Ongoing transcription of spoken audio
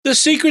The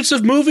Secrets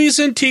of Movies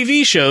and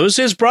TV Shows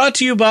is brought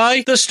to you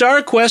by the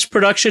StarQuest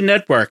Production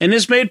Network and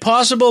is made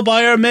possible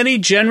by our many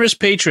generous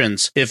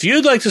patrons. If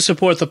you'd like to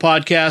support the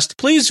podcast,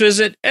 please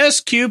visit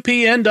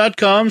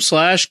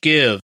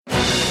sqpn.com/give.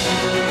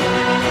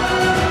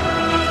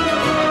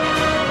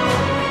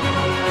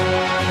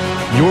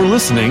 You're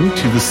listening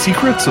to The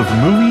Secrets of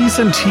Movies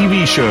and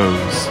TV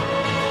Shows.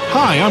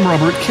 Hi, I'm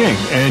Robert King,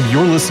 and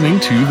you're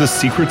listening to The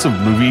Secrets of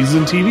Movies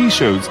and TV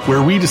Shows,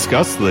 where we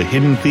discuss the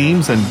hidden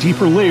themes and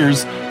deeper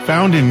layers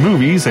found in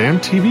movies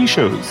and TV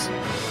shows.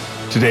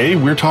 Today,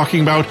 we're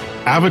talking about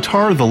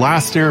Avatar: The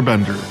Last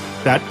Airbender,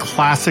 that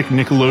classic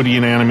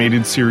Nickelodeon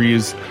animated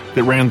series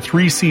that ran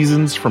 3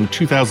 seasons from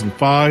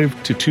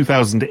 2005 to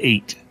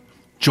 2008.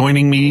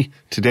 Joining me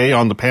today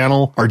on the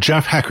panel are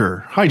Jeff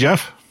Hecker. Hi,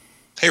 Jeff.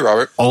 Hey,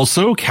 Robert.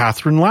 Also,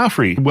 Catherine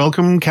Laffrey.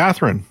 Welcome,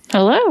 Catherine.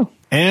 Hello.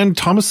 And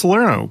Thomas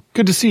Salerno.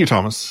 Good to see you,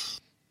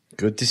 Thomas.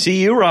 Good to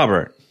see you,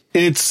 Robert.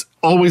 It's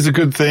always a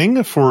good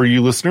thing for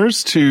you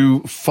listeners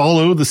to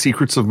follow The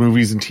Secrets of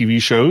Movies and TV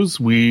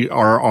Shows. We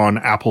are on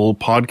Apple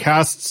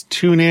Podcasts,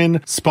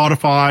 TuneIn,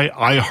 Spotify,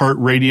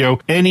 iHeartRadio,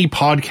 any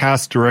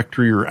podcast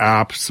directory or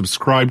app.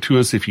 Subscribe to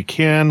us if you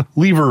can.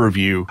 Leave a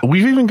review.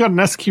 We've even got an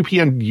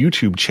SQPN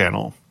YouTube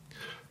channel.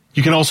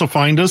 You can also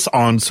find us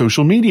on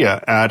social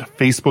media at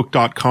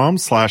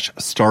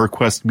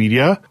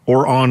facebook.com/StarQuestMedia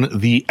or on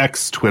the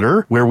X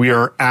Twitter, where we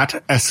are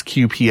at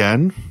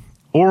SQPN,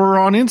 or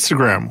on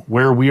Instagram,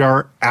 where we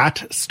are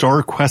at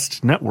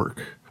StarQuest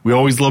Network. We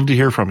always love to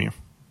hear from you.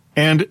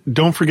 And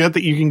don't forget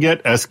that you can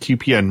get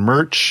SQPN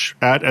merch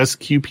at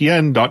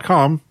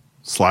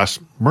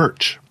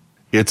sqpn.com/merch.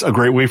 It's a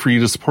great way for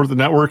you to support the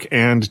network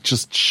and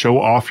just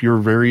show off your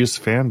various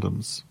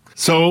fandoms.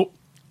 So,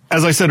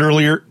 as I said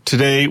earlier,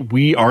 today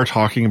we are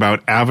talking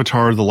about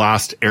Avatar: The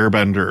Last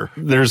Airbender.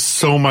 There's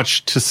so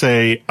much to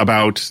say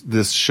about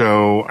this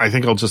show. I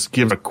think I'll just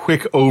give a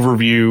quick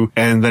overview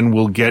and then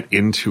we'll get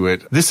into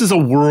it. This is a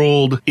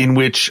world in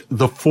which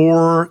the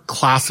 4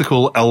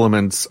 classical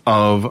elements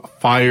of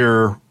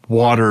fire,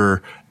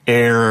 water,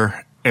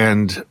 air,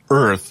 and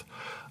earth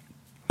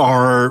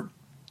are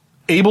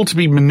able to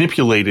be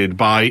manipulated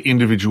by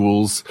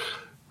individuals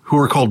who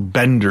are called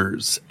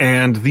benders.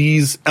 And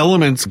these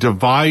elements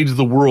divide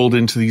the world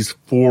into these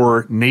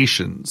 4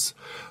 nations.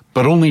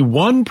 But only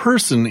one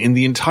person in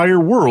the entire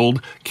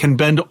world can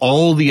bend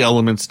all the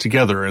elements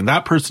together, and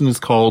that person is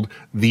called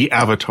the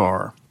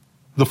Avatar.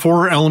 The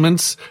 4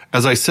 elements,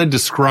 as I said,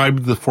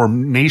 describe the 4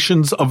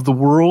 nations of the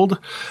world,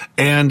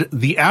 and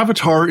the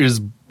Avatar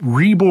is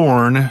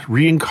reborn,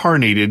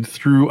 reincarnated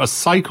through a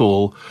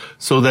cycle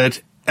so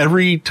that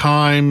every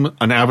time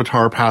an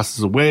avatar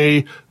passes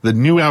away, the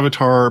new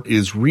avatar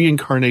is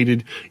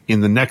reincarnated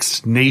in the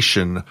next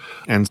nation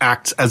and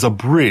acts as a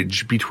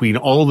bridge between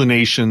all the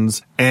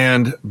nations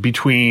and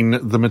between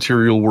the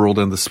material world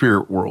and the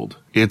spirit world.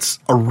 It's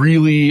a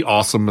really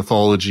awesome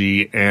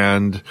mythology,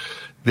 and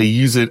they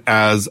use it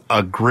as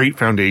a great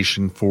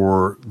foundation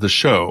for the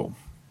show.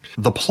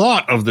 The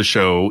plot of the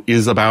show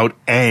is about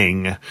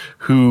Aang,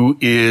 who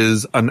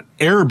is an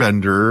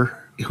airbender,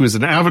 who is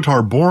an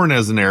avatar born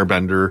as an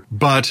airbender,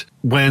 but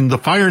when the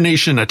Fire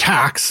Nation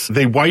attacks,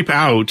 they wipe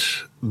out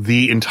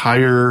the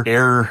entire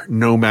air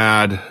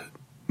nomad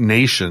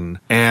nation.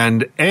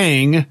 And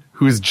Aang,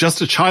 who is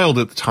just a child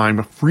at the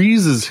time,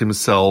 freezes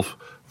himself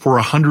for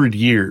 100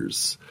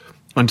 years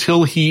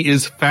until he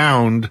is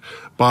found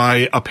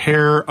by a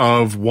pair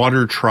of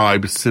Water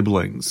Tribe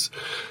siblings.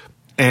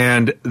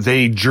 And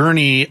they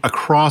journey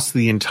across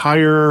the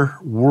entire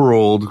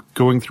world,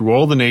 going through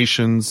all the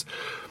nations,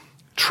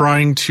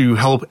 trying to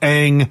help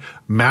Aang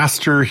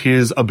master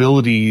his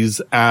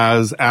abilities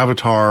as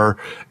Avatar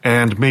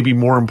and, maybe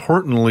more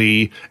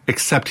importantly,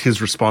 accept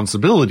his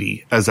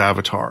responsibility as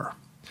Avatar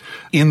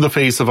in the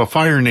face of a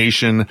Fire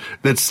Nation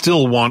that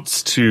still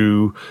wants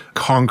to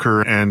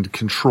conquer and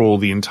control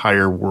the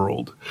entire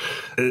world.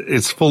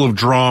 It's full of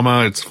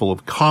drama. It's full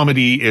of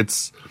comedy.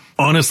 It's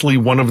honestly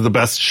one of the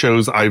best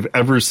shows I've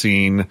ever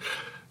seen,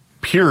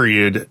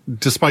 period,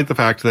 despite the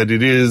fact that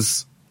it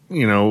is,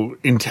 you know,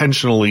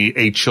 intentionally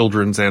a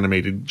children's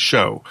animated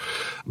show.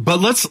 But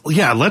let's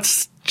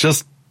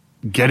just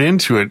get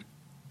into it.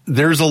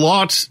 There's a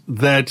lot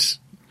that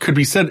could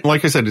be said.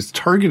 Like I said, it's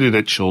targeted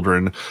at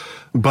children,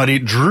 but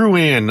it drew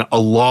in a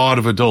lot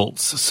of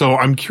adults. So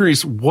I'm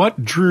curious,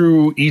 what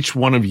drew each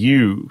one of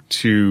you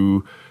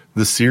to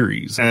the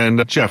series?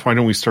 And Jeff, why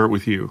don't we start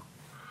with you?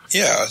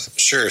 Yeah,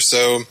 sure.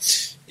 So,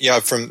 yeah,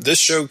 this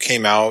show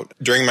came out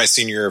during my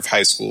senior year of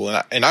high school,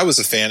 and I was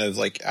a fan of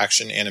like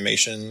action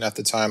animation at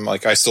the time.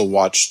 Like I still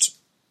watched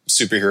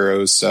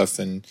superhero stuff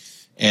and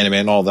anime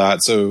and all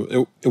that.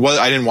 So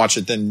I didn't watch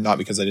it then, not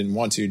because I didn't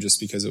want to,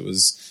 just because it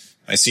was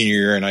my senior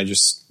year and I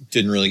just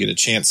didn't really get a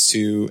chance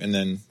to, and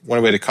then went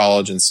away to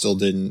college and still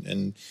didn't.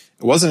 And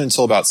it wasn't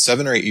until about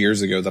 7 or 8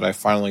 years ago that I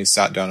finally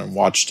sat down and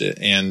watched it.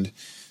 And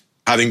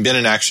having been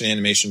an action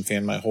animation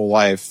fan my whole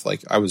life,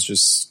 like I'd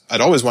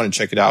always wanted to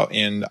check it out.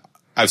 And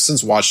I've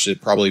since watched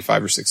it probably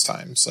 5 or 6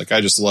 times. Like,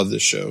 I just love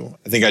this show.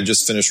 I think I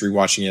just finished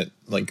rewatching it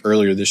like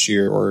earlier this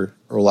year or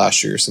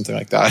last year or something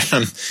like that.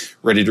 I'm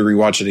ready to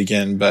rewatch it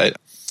again. But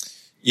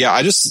yeah,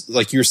 I just,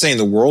 like you were saying,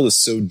 the world is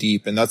so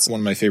deep. And that's one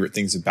of my favorite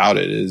things about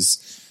it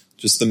is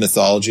just the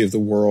mythology of the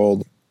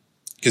world.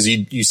 Because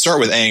you start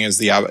with Aang as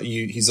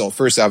he's the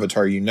first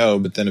avatar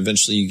but then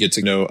eventually you get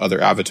to know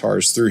other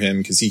avatars through him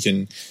because he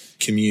can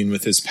commune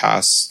with his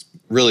past.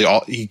 Really, I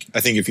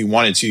think if he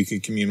wanted to, he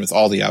could commune with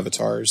all the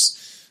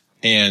avatars.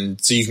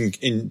 And so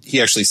he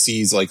actually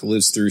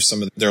lives through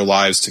some of their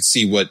lives to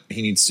see what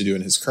he needs to do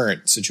in his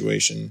current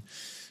situation.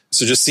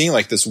 So just seeing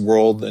like this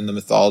world and the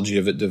mythology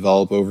of it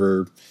develop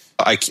over,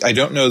 I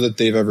don't know that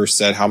they've ever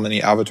said how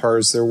many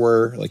avatars there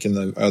were, like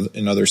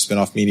in other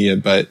spin-off media,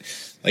 but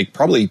like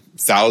probably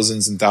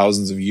thousands and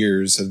thousands of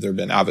years have there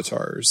been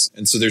avatars.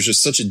 And so there's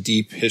just such a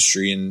deep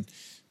history, and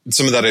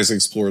some of that is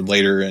explored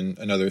later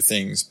and other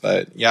things.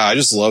 But yeah, I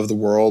just love the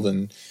world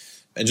and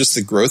just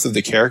the growth of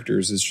the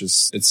characters is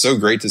just, it's so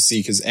great to see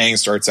because Aang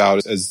starts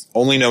out as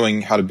only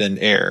knowing how to bend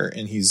air,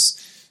 and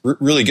he's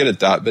really good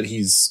at that, but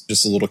he's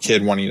just a little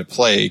kid wanting to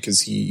play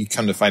because you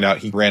come to find out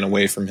he ran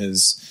away from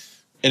his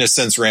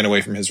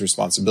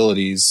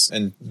responsibilities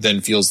and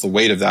then feels the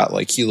weight of that.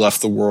 Like he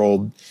left the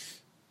world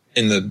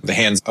in the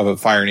hands of a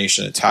Fire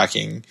Nation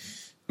attacking,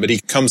 but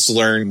he comes to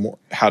learn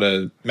how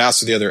to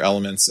master the other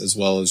elements as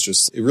well as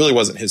just, it really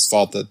wasn't his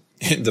fault that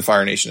the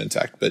Fire Nation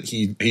attacked, but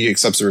he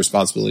accepts the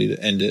responsibility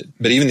to end it.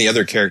 But even the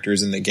other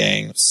characters in the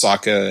gang,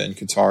 Sokka and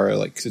Katara,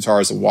 like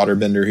Katara's a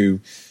waterbender who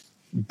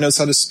knows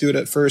how to do it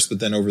at first, but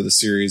then over the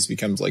series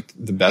becomes like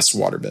the best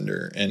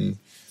waterbender. And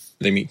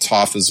they meet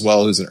Toph as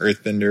well, who's an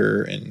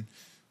earthbender, and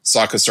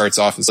Sokka starts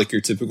off as like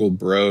your typical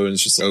bro, and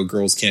it's just like, oh,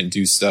 girls can't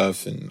do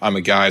stuff, and I'm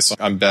a guy, so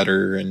I'm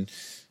better. And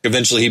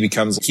eventually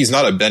he's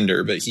not a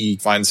bender, but he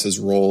finds his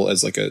role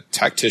as like a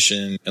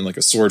tactician and like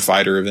a sword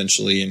fighter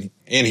eventually,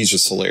 and he's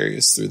just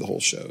hilarious through the whole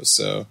show.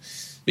 So,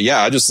 but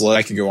yeah, I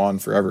could go on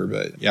forever,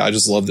 but yeah, I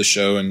just love the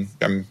show, and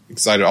I'm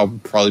excited. It'll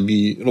probably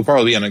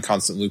be on a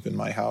constant loop in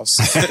my house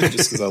just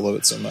because I love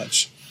it so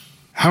much.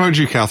 How about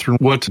you, Catherine?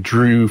 What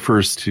drew you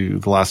first to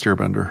The Last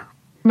Airbender?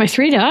 My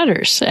 3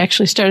 daughters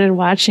actually started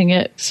watching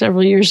it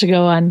several years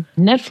ago on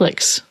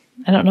Netflix.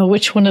 I don't know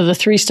which one of the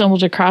 3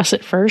 stumbled across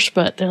it first,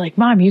 but they're like,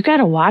 Mom, you got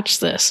to watch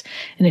this.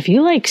 And if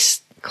you like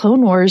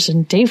Clone Wars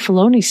and Dave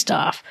Filoni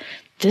stuff,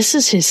 this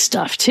is his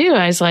stuff too.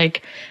 I was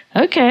like,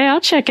 okay,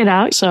 I'll check it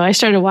out. So I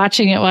started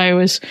watching it while I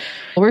was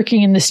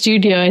working in the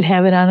studio. I'd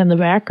have it on in the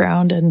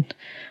background, and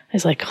I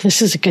was like, oh,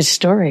 this is a good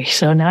story.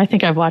 So now I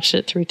think I've watched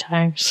it 3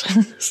 times.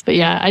 But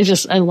yeah,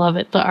 I love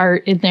it. The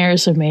art in there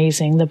is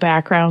amazing. The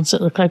backgrounds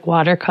that look like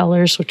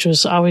watercolors, which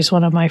was always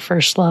one of my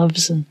first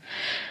loves. And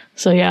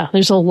so yeah,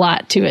 there's a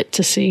lot to it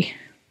to see.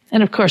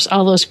 And of course,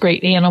 all those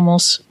great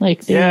animals,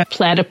 like the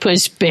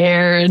platypus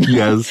bear and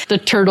the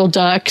turtle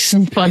ducks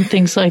and fun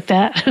things like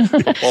that.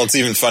 Well, it's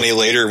even funny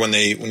later when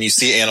you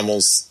see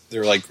animals,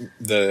 they're like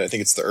I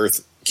think it's the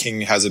Earth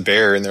King has a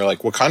bear, and they're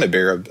like, what kind of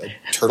bear? A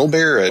turtle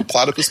bear? A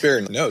platypus bear?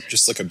 And no,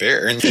 just like a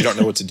bear. And they don't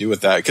know what to do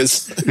with that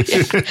because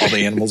all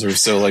the animals are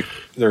so like,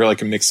 they're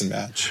like a mix and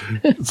match.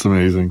 It's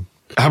amazing.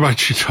 How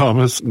about you,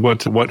 Thomas?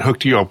 What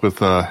hooked you up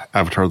with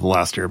Avatar: The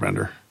Last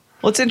Airbender?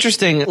 Well, it's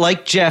interesting.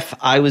 Like Jeff,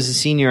 I was a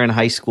senior in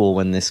high school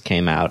when this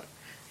came out,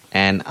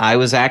 and I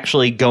was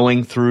actually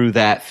going through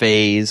that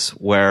phase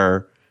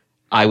where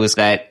I was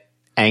that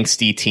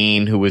angsty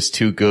teen who was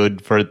too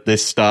good for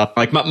this stuff.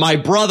 Like my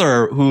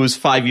brother, who was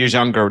 5 years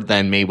younger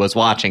than me, was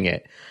watching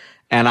it.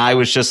 And I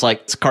was just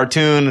like, it's a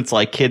cartoon. It's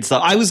like kid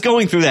stuff. I was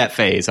going through that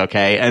phase.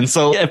 Okay. And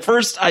so at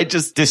first I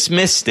just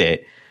dismissed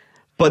it,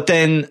 but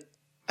then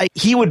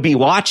he would be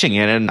watching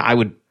it and I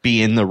would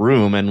be in the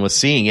room and was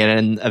seeing it.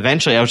 And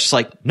eventually I was just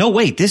like, no,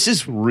 wait, this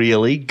is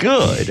really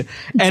good.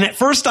 And at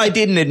first I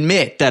didn't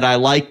admit that I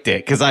liked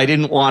it because I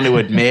didn't want to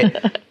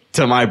admit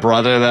to my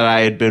brother that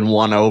I had been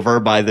won over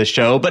by the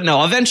show. But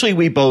no, eventually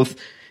we both,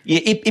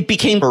 it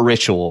became a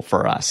ritual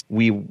for us.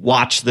 We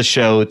watched the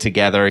show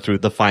together through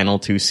the final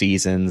 2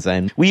 seasons,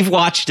 and we've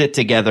watched it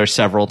together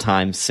several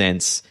times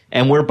since.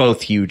 And we're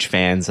both huge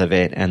fans of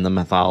it and the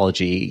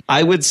mythology.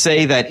 I would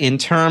say that in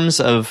terms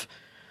of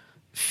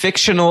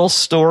fictional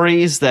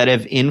stories that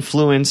have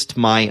influenced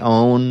my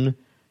own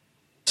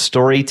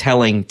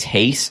storytelling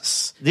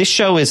tastes, this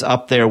show is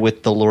up there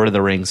with The Lord of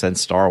the Rings and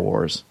Star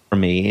Wars for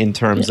me in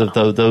terms of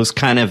those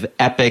kind of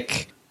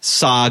epic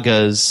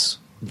sagas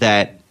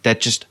that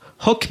just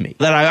hook me,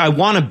 that I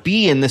want to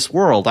be in this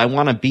world. I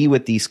want to be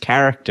with these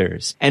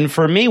characters. And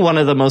for me, one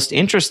of the most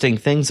interesting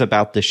things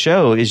about the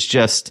show is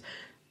just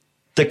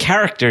the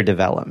character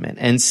development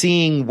and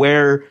seeing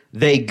where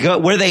they go,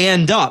 where they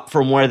end up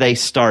from where they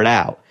start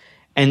out.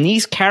 And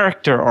these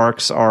character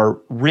arcs are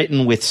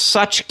written with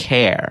such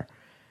care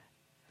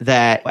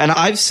that, and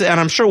I've said, and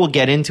I'm sure we'll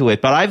get into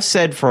it, but I've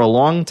said for a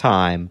long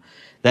time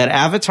that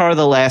Avatar: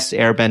 The Last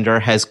Airbender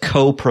has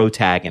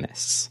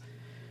co-protagonists.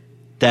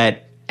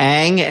 That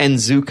Aang and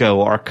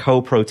Zuko are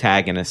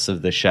co-protagonists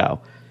of the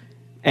show.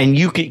 And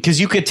because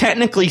you could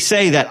technically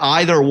say that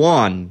either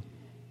one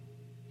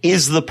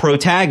is the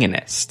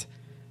protagonist.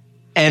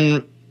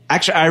 And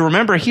Actually, I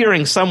remember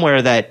hearing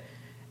somewhere that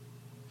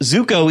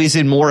Zuko is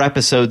in more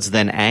episodes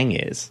than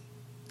Aang is.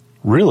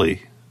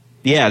 Really?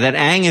 Yeah, that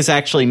Aang is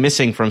actually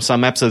missing from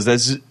some episodes. That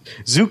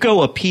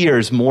Zuko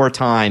appears more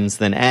times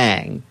than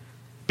Aang.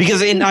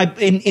 Because in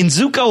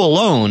Zuko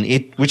alone,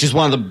 which is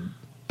one of the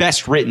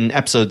best written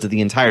episodes of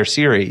the entire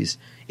series,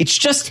 it's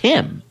just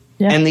him.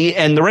 Yeah.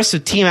 And the rest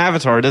of Team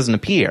Avatar doesn't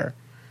appear.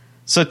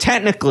 So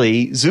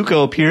technically,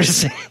 Zuko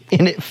appears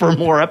in it for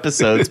more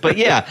episodes. But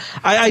yeah,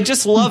 I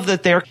just love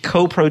that they're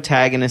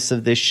co-protagonists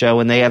of this show,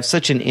 and they have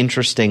such an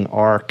interesting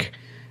arc.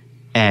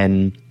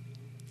 And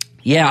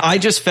yeah, I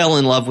just fell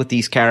in love with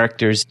these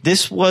characters.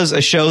 This was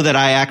a show that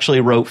I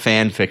actually wrote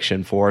fan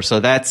fiction for. So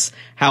that's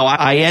how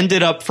I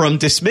ended up from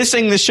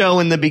dismissing the show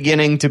in the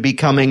beginning to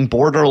becoming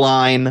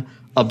borderline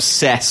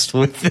obsessed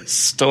with this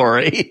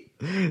story.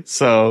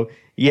 So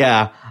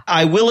yeah,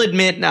 I will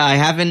admit I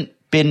haven't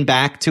been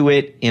back to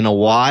it in a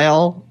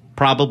while,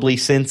 probably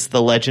since The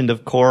Legend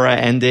of Korra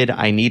ended.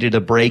 I needed a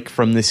break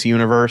from this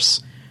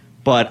universe,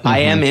 but I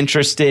am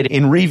interested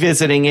in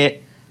revisiting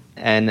it,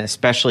 and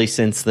especially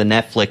since the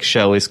Netflix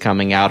show is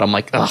coming out, I'm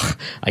like, ugh,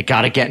 I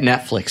gotta get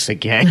Netflix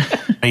again.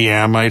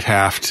 Yeah, I might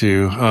have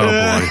to.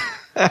 Oh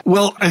boy.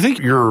 Well, I think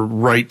you're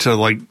right to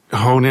like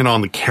hone in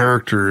on the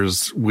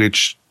characters,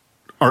 which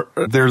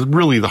they're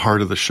really the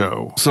heart of the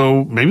show.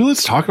 So maybe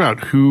let's talk about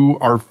who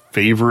our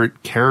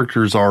favorite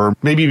characters are.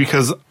 Maybe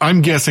because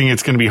I'm guessing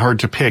it's going to be hard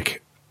to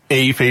pick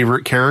a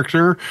favorite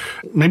character.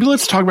 Maybe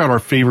let's talk about our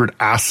favorite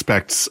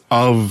aspects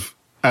of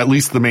at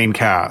least the main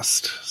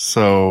cast.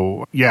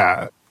 So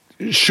yeah,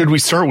 should we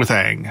start with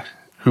Aang,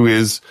 who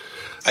is,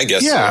 I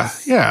guess,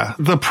 yeah,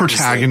 the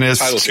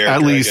protagonist,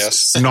 at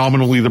least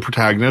nominally the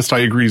protagonist. I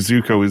agree.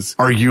 Zuko is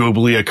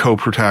arguably a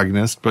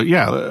co-protagonist, but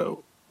yeah,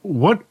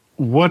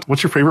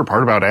 what's your favorite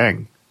part about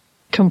Aang?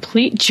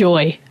 Complete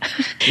joy.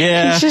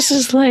 Yeah. It's just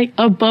is like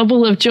a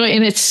bubble of joy.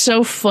 And it's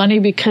so funny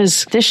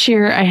because this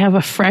year I have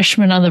a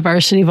freshman on the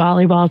varsity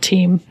volleyball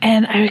team.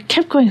 And I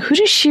kept going, who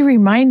does she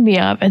remind me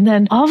of? And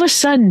then all of a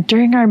sudden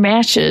during our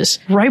matches,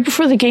 right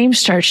before the game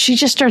starts, she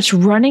just starts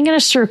running in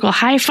a circle,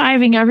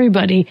 high-fiving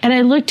everybody. And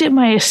I looked at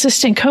my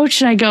assistant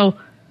coach and I go,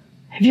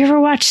 have you ever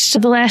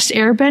watched The Last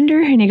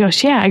Airbender? And he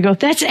goes, yeah. I go,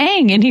 that's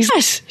Aang. And he's,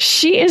 yes,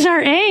 she is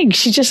our Aang.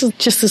 She just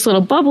this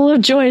little bubble of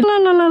joy. La,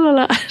 la, la, la,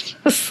 la. I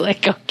was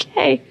like,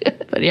 okay.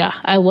 But yeah,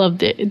 I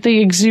loved it. The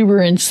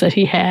exuberance that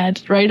he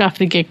had right off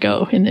the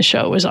get-go in the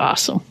show was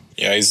awesome.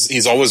 Yeah,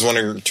 he's always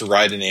wanting to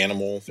ride an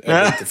animal.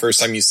 The first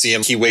time you see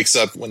him, he wakes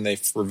up when they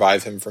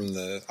revive him from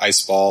the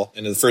ice ball.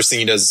 And the first thing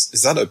he does,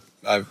 is that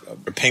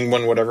a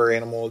penguin, whatever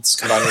animal it's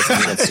combined with?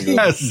 He wants to go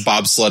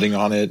bobsledding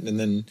on it. And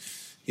then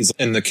he's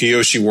in the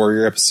Kyoshi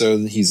Warrior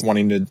episode. He's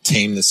wanting to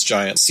tame this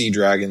giant sea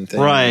dragon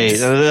thing. Right.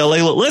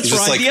 Let's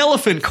ride the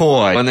elephant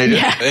koi. When they do.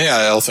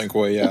 Yeah, elephant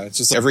koi. Yeah. It's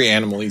just every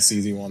animal he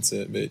sees, he wants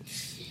it. But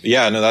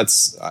yeah, no,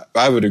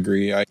 I would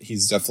agree.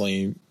 He's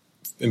definitely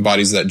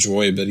embodies that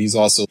joy, but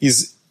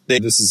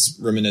this is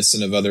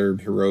reminiscent of other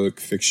heroic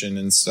fiction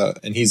and stuff.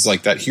 And he's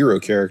like that hero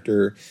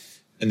character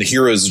and the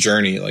hero's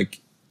journey, like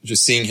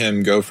just seeing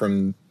him go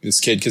from this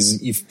kid,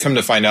 because you've come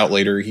to find out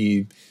later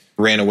he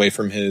ran away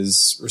from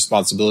his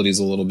responsibilities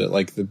a little bit.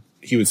 Like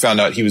he found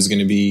out he was going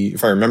to be,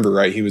 if I remember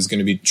right, he was going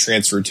to be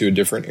transferred to a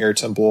different air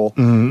temple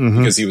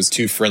because he was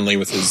too friendly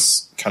with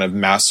his kind of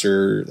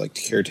master, like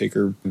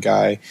caretaker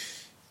guy.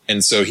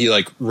 And so he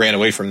like ran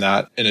away from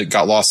that, and it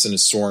got lost in a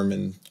storm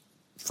and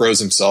froze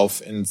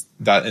himself. And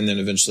then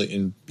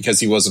eventually, because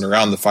he wasn't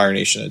around, the Fire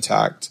Nation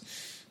attacked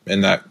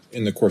in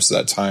the course of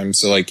that time.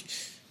 So like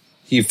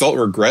he felt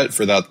regret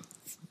for that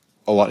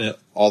a lot in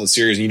all the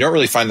series. And you don't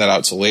really find that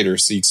out till later.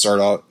 So you start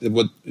out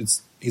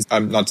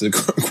I'm not to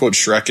quote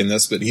Shrek in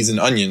this, but he's an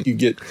onion. You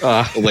get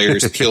the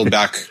layers peeled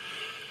back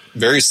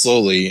very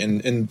slowly,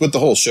 and with the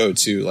whole show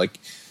too, like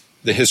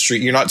the history,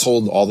 you're not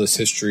told all this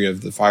history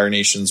of the Fire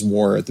Nation's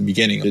war at the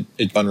beginning.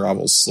 It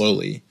unravels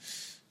slowly.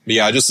 But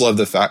yeah, I just love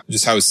the fact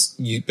just how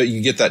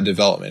you get that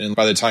development. And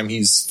by the time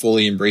he's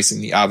fully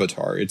embracing the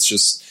Avatar, it's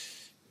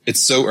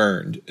so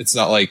earned. It's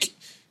not like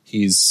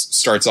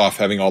starts off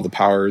having all the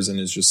powers and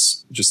is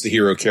just the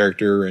hero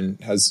character and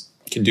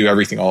can do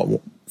everything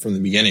all from the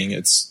beginning.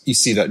 You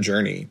see that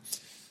journey.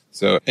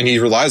 So, and he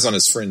relies on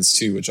his friends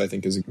too, which I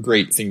think is a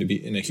great thing to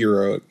be in a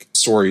heroic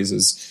stories,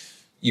 is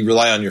you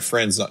rely on your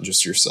friends, not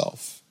just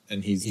yourself.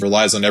 And he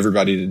relies on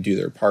everybody to do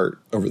their part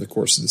over the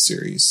course of the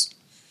series.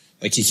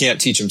 Like he can't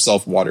teach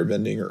himself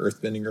waterbending or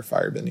earthbending or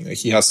firebending. Like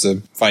he has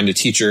to find a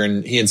teacher,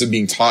 and he ends up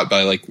being taught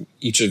by like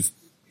each of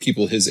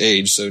people his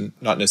age. So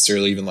not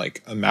necessarily even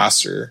like a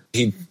master.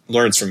 He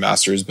learns from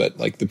masters, but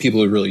like the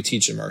people who really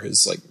teach him are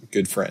his like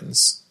good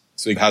friends.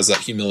 So he has that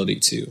humility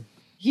too.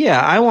 Yeah.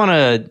 I want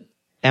to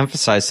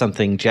emphasize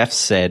something Jeff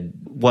said.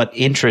 What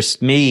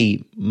interests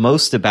me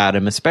most about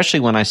him, especially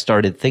when I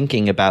started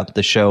thinking about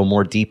the show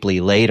more deeply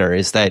later,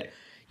 is that,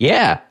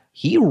 yeah,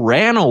 he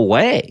ran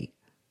away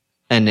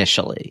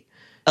initially.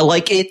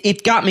 Like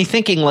it got me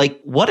thinking,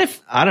 like, what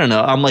if, I don't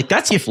know, I'm like,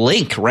 that's if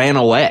Link ran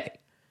away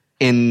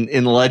in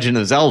The Legend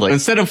of Zelda.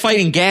 Instead of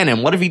fighting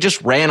Ganon, what if he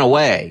just ran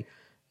away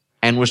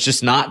and was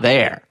just not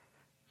there?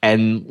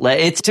 And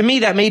it's, to me,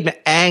 that made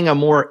Aang a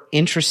more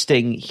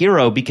interesting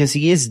hero because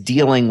he is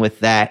dealing with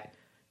that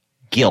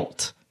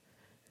guilt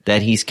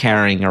that he's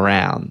carrying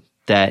around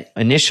that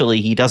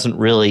initially he doesn't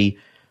really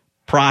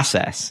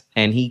process.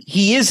 And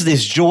he is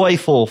this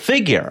joyful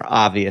figure,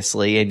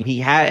 obviously, and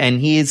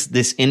he is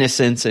this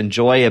innocence and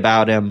joy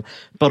about him,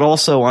 but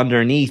also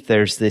underneath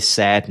there's this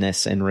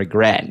sadness and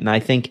regret. And I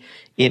think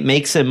it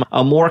makes him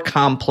a more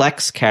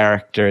complex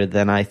character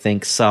than I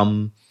think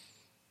some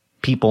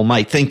people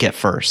might think at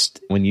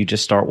first when you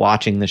just start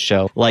watching the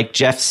show. Like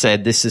Jeff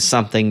said, this is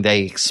something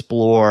they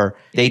explore.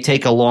 They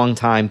take a long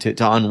time to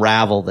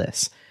unravel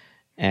this.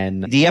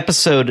 And the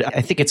episode, I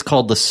think it's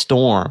called The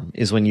Storm,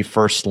 is when you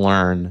first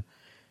learn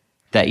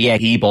that, yeah,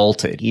 he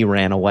bolted, he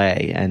ran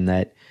away, and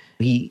that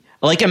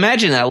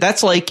imagine that.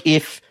 That's like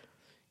if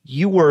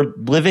you were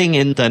living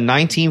in the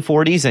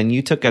 1940s and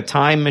you took a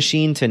time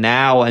machine to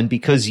now, and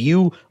because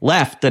you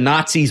left, the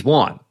Nazis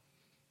won.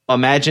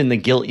 Imagine the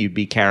guilt you'd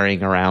be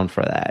carrying around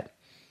for that.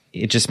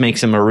 It just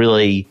makes him a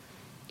really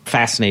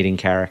fascinating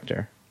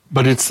character.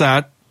 But it's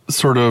that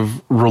sort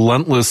of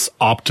relentless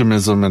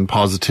optimism and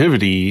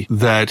positivity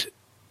that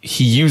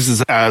he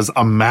uses as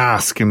a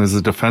mask and as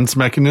a defense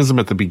mechanism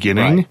at the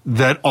beginning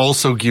that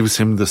also gives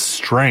him the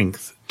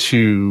strength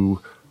to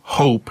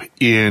hope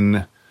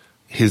in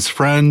his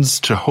friends,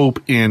 to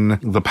hope in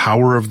the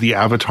power of the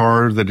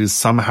Avatar that is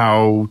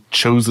somehow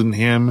chosen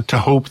him, to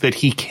hope that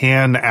he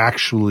can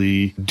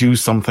actually do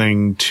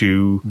something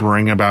to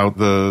bring about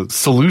the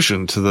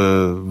solution to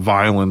the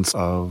violence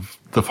of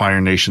the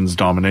Fire Nation's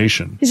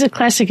domination. He's a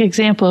classic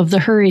example of the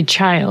hurried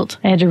child.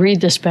 I had to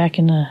read this back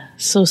in a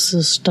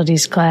social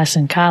studies class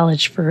in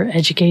college for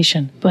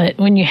education. But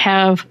when you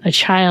have a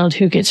child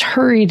who gets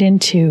hurried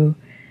into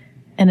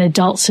an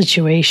adult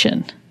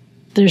situation,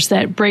 there's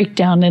that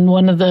breakdown in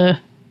one of the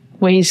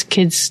ways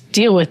kids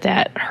deal with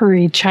that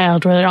hurried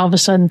child, where all of a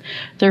sudden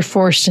they're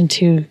forced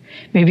into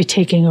maybe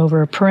taking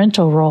over a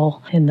parental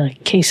role in the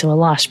case of a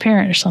lost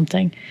parent or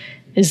something.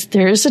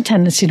 There is a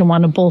tendency to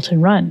want to bolt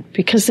and run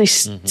because they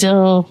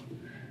still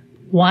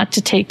want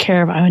to take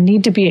care of, I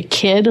need to be a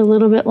kid a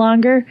little bit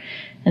longer.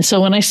 And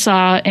so when I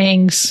saw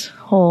Aang's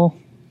whole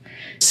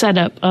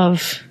setup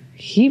of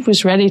he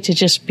was ready to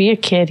just be a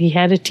kid, he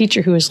had a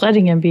teacher who was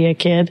letting him be a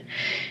kid.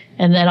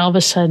 And then all of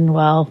a sudden,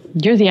 well,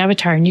 you're the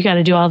Avatar and you got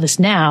to do all this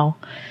now.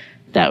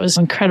 That was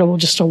incredible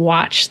just to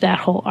watch that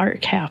whole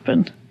arc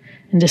happen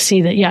and to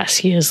see that, yes,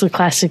 he is the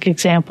classic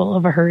example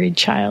of a hurried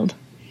child.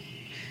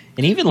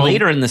 And even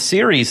later in the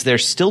series, they're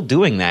still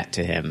doing that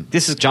to him.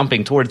 This is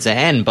jumping towards the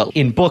end, but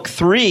in book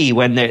 3,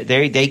 when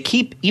they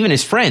keep, even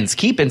his friends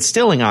keep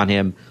instilling on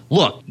him,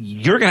 look,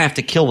 you're going to have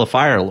to kill the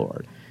Fire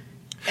Lord.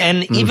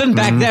 And even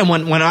back then,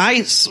 when I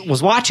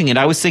was watching it,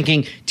 I was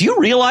thinking, do you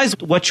realize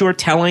what you're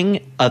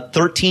telling a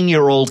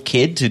 13-year-old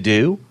kid to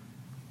do?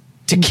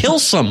 To kill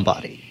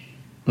somebody.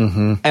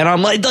 And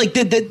I'm like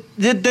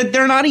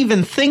they're not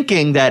even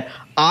thinking that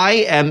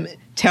I am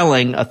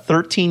telling a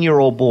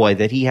 13-year-old boy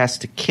that he has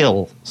to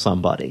kill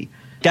somebody.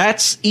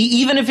 That's,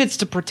 even if it's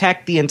to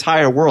protect the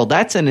entire world,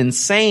 that's an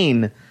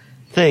insane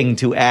thing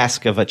to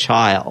ask of a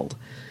child.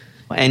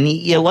 And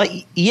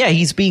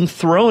he's being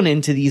thrown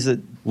into these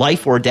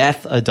life or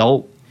death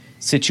adult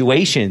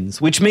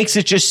situations, which makes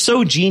it just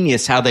so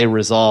genius how they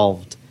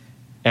resolved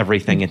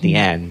everything at the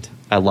end.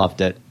 I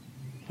loved it.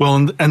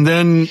 Well, and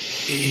then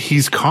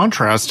he's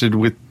contrasted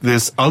with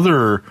this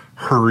other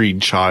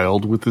hurried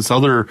child, with this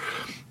other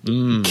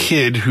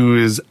kid who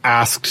is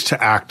asked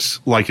to act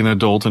like an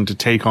adult and to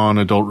take on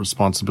adult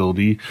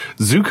responsibility,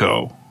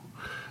 Zuko.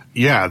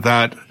 Yeah,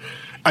 that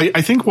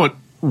I think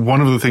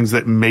one of the things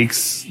that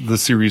makes the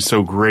series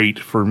so great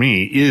for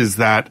me is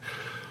that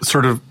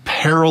sort of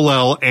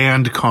parallel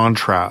and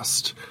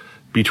contrast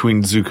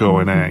between Zuko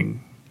and Aang.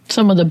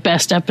 Some of the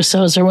best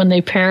episodes are when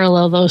they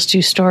parallel those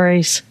two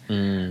stories.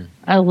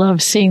 I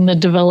love seeing the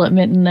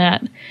development in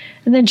that.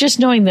 And then just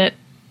knowing that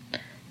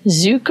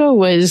Zuko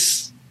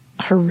was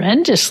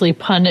horrendously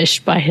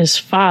punished by his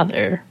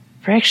father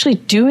for actually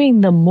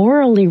doing the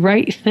morally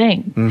right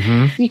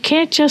thing. You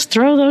can't just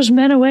throw those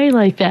men away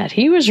like that.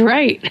 He was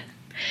right.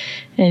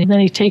 And then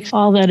he takes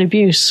all that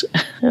abuse.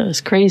 It was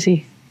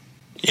crazy.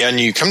 Yeah, and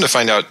you come to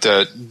find out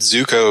that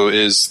Zuko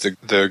is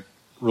the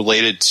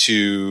related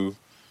to,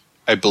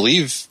 I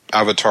believe,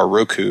 Avatar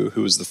Roku,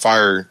 who was the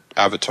fire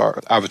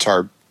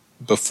avatar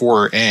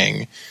before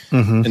Aang.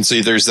 And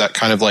so there's that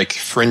kind of like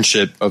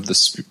friendship of the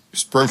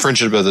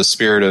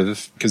spirit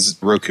of,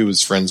 because Roku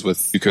was friends with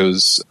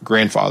Zuko's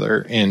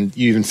grandfather, and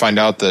you even find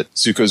out that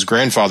Zuko's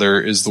grandfather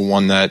is the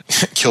one that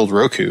killed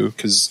Roku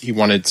because he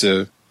wanted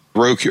to.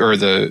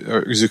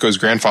 Zuko's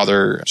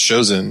grandfather,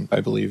 Shozin,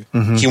 I believe,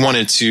 he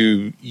wanted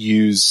to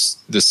use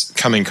this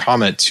coming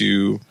comet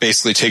to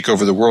basically take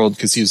over the world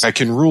because I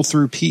can rule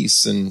through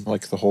peace, and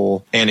like the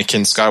whole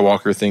Anakin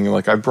Skywalker thing,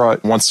 like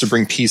wants to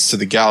bring peace to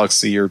the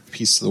galaxy or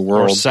peace to the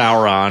world. Or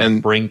Sauron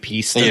and bring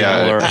peace to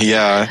Middle-earth.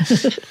 Yeah.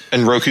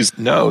 And Roku's,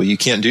 no, you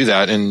can't do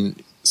that.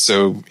 And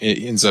so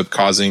it ends up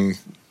causing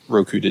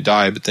Roku to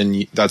die, but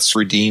then that's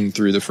redeemed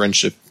through the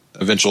friendship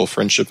eventual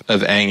friendship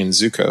of Aang and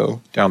Zuko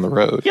down the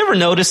road. You ever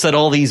notice that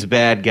all these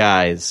bad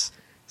guys,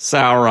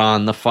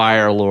 Sauron, the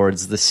Fire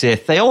Lords, the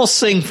Sith, they all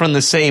sing from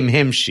the same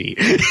hymn sheet?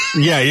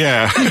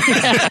 Yeah.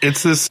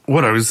 It's this,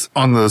 I was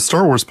on the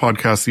Star Wars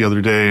podcast the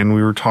other day, and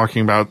we were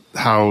talking about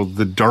how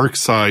the dark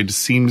side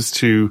seems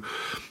to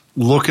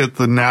look at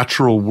the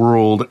natural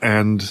world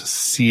and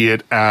see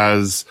it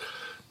as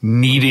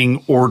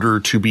needing order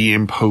to be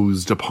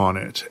imposed upon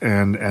it.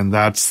 And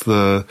that's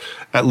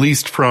at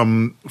least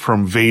from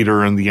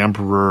Vader and the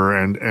Emperor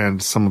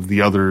and some of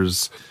the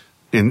others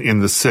in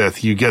the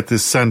Sith, you get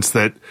this sense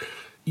that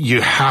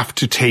you have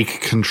to take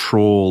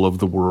control of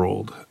the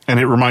world. And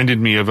it reminded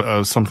me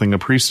of something a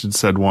priest had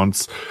said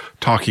once,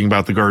 talking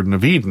about the Garden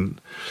of Eden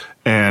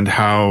and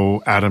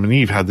how Adam and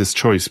Eve had this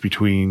choice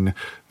between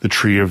the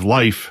tree of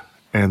life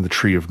and the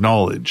tree of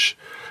knowledge.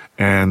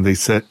 And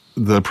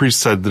the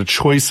priest said the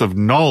choice of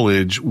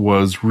knowledge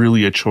was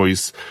really a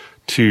choice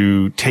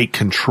to take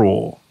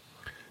control,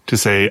 to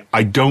say,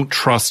 I don't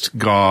trust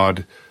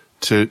God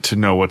to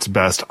know what's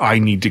best. I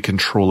need to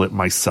control it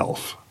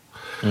myself.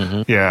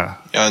 Mm-hmm. Yeah.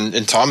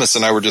 And Thomas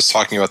and I were just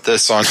talking about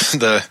this on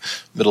the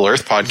Middle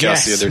Earth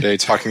podcast the other day,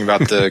 talking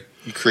about the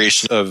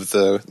creation of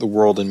the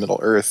world in Middle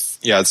Earth.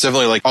 Yeah, it's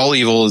definitely like all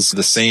evil is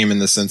the same in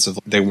the sense of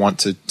they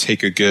want to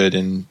take a good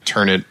and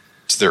turn it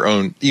to their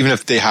own, even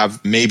if they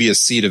have maybe a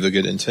seed of a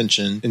good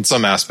intention. In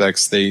some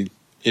aspects, it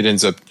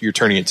ends up you're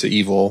turning it to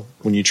evil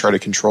when you try to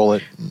control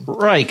it.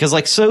 Right, because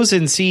like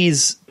Sozin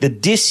sees the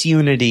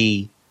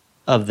disunity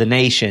of the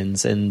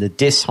nations and the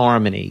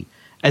disharmony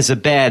as a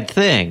bad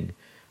thing,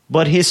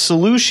 but his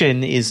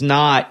solution is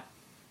not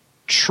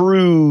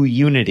true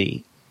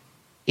unity.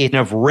 It's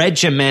of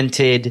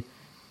regimented,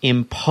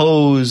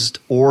 imposed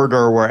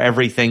order where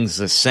everything's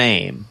the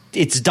same.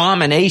 It's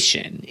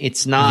domination.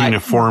 It's not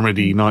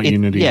uniformity, not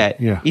unity.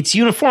 Yeah. It's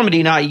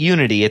uniformity, not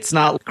unity. It's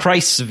not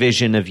Christ's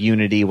vision of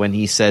unity when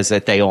he says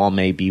that they all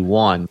may be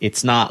one.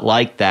 It's not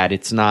like that.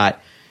 It's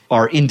not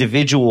our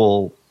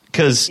individual,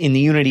 because in the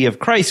unity of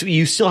Christ,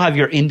 you still have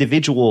your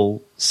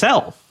individual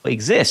self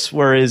exists.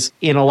 Whereas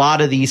in a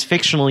lot of these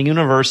fictional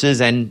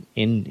universes and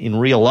in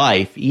real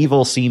life,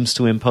 evil seems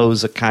to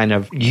impose a kind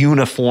of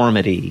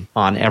uniformity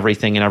on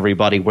everything and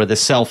everybody where the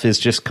self is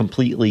just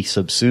completely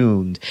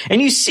subsumed.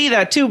 And you see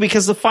that too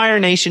because the Fire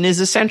Nation is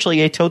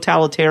essentially a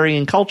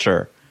totalitarian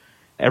culture.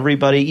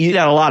 Everybody, you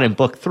got a lot in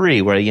book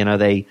 3 where,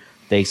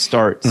 they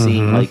start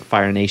seeing like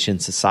Fire Nation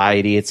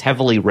society. It's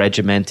heavily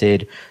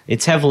regimented.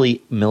 It's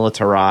heavily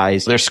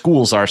militarized. Their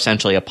schools are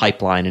essentially a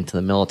pipeline into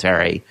the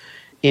military.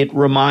 It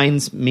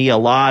reminds me a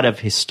lot of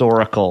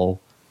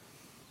historical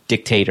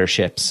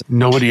dictatorships.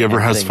 Nobody ever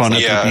has fun at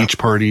the beach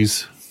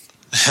parties.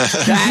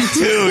 That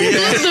too,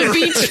 yeah. The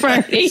beach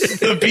party.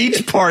 The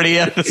beach party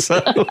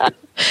episode.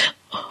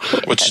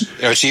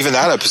 Which even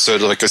that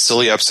episode, like a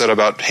silly episode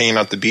about hanging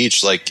out the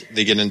beach, like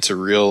they get into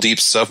real deep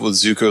stuff with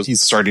Zuko.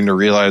 He's starting to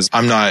realize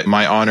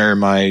my honor,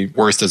 my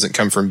worth doesn't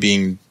come from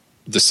being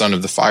the son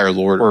of the Fire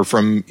Lord or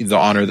from the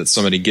honor that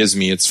somebody gives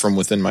me. It's from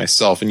within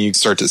myself. And you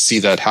start to see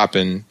that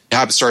happen.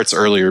 It starts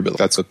earlier, but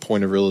that's a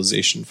point of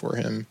realization for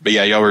him. But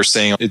yeah, y'all were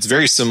saying it's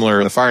very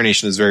similar. The Fire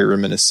Nation is very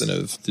reminiscent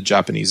of the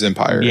Japanese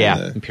Empire.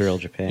 Yeah, Imperial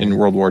Japan. In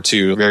World War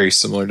II. Very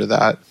similar to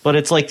that. But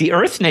it's like the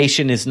Earth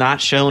Nation is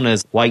not shown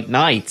as white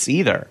knights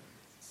either.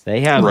 They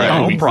have their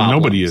own problems.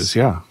 Nobody is,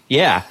 yeah.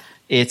 Yeah.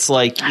 It's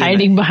like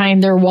hiding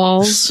behind their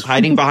walls.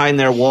 Hiding behind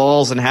their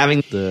walls and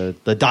having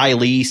the Dai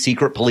Li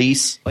secret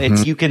police.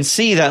 You can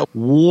see that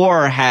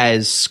war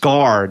has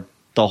scarred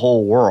the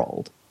whole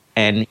world.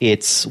 And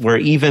it's where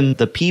even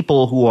the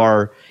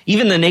people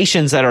even the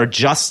nations that are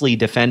justly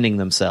defending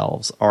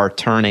themselves are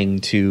turning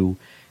to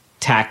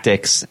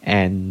tactics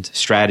and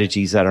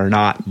strategies that are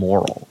not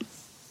moral.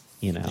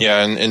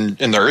 Yeah, and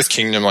in the Earth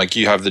Kingdom, like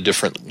you have the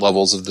different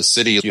levels of the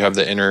city. You have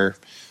the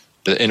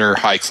inner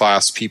high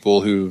class people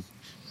who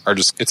are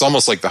it's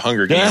almost like the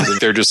Hunger Games. Yeah.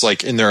 They're just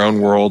like in their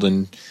own world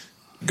and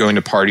going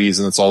to parties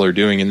and that's all they're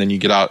doing. And then you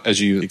get out as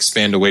you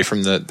expand away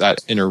from that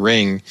inner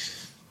ring,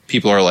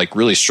 people are like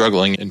really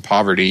struggling in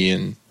poverty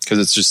and because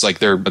it's just like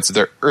their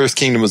Earth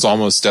Kingdom was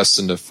almost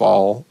destined to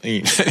fall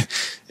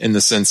in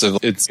the sense of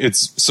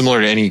it's similar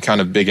to any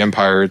kind of big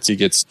empire. It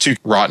gets too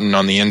rotten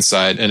on the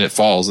inside and it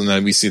falls. And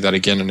then we see that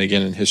again and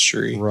again in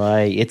history.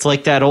 Right. It's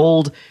like that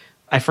old,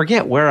 I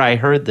forget where I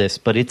heard this,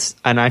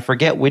 and I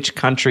forget which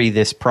country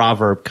this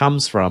proverb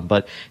comes from,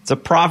 but it's a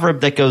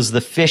proverb that goes,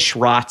 the fish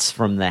rots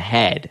from the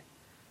head.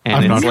 And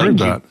I've not heard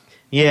that.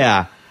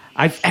 Yeah.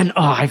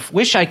 I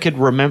wish I could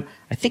remember.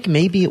 I think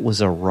maybe it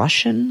was a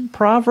Russian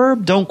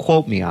proverb. Don't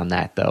quote me on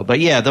that though. But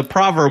yeah, the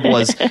proverb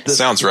was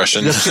sounds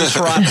Russian. The fish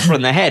rots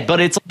from the head. But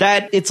it's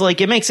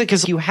like it makes it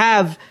because you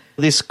have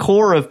this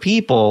core of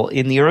people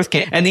in the Earth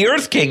King, and the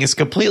Earth King is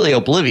completely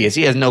oblivious.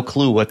 He has no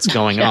clue what's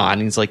going on.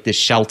 He's like this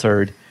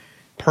sheltered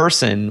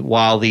person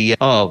while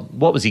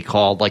what was he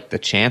called? Like the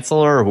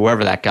Chancellor or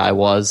whoever that guy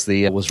was,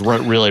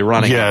 really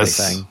running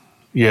everything.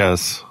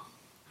 Yes.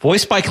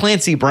 Voiced by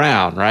Clancy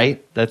Brown,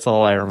 right? That's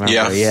all I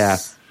remember. Yeah.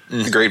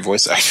 Great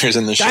voice actors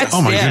in the show.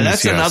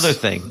 That's another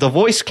thing. The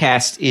voice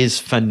cast is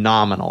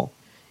phenomenal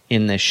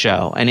in this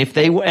show. And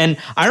and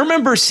I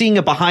remember seeing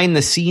a behind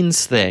the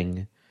scenes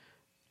thing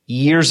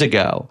years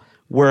ago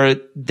where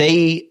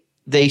they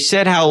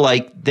said how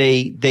like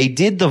they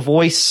did the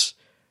voice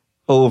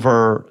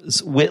over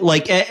with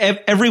like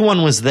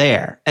everyone was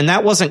there, and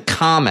that wasn't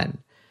common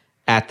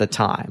at the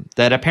time.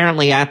 That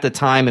apparently at the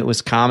time it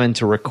was common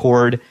to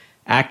record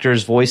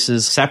actors'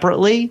 voices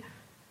separately.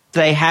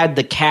 They had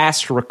the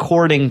cast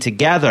recording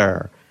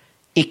together.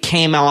 It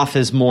came off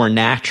as more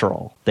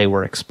natural, they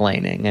were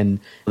explaining, and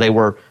they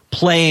were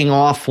playing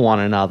off one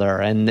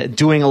another and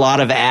doing a lot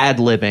of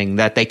ad-libbing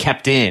that they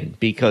kept in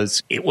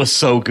because it was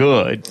so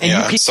good. And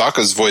yeah,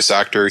 Sokka's voice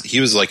actor, he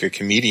was like a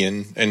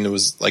comedian, and it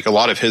was like a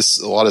lot of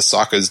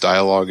Sokka's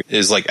dialogue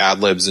is like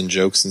ad-libs and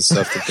jokes and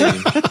stuff that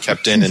they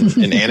kept in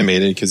and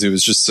animated because it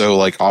was just so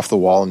like off the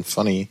wall and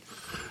funny.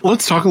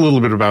 Let's talk a little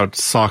bit about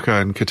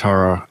Sokka and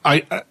Katara.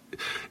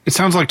 It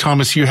sounds like,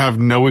 Thomas, you have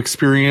no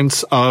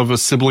experience of a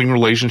sibling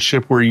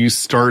relationship where you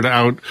start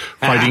out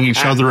fighting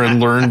each other and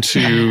learn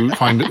to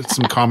find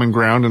some common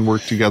ground and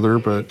work together.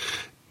 But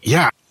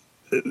yeah,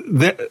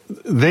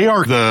 they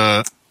are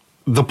the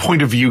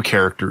point of view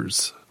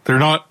characters. They're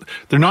not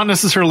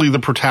necessarily the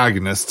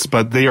protagonists,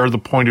 but they are the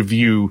point of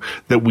view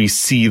that we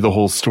see the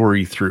whole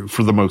story through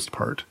for the most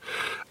part.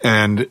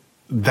 And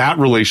that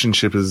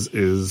relationship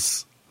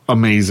is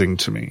amazing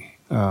to me.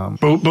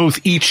 Both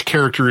each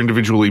character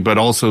individually, but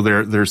also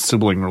their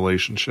sibling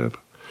relationship.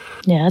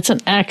 Yeah, it's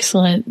an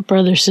excellent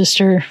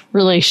brother-sister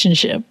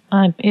relationship.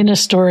 In a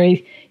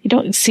story, you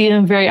don't see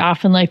them very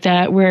often like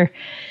that, where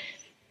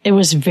it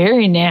was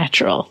very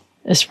natural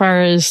as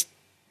far as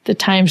the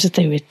times that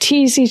they would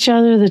tease each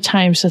other, the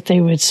times that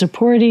they would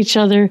support each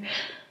other,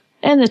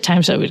 and the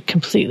times that would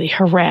completely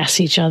harass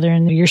each other.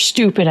 And you're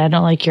stupid, I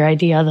don't like your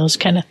idea, those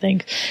kind of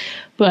things.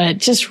 But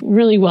just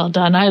really well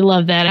done. I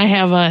love that. I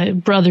have a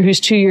brother who's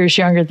 2 years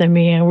younger than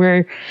me, and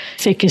we're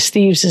thick as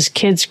thieves as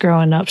kids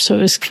growing up. So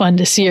it was fun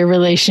to see a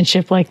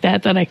relationship like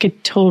that I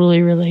could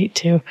totally relate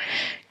to,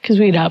 because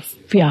we'd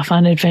be off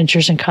on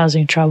adventures and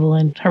causing trouble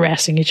and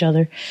harassing each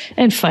other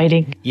and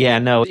fighting. Yeah,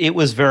 no, it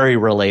was very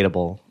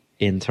relatable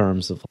in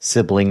terms of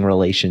sibling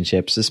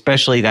relationships,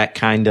 especially that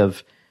kind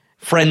of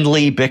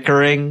friendly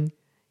bickering,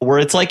 where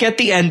it's like at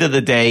the end of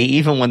the day,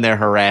 even when they're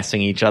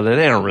harassing each other,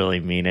 they don't really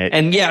mean it.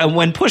 And yeah,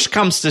 when push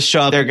comes to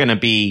shove, they're going to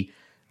be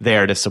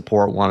there to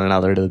support one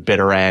another to the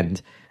bitter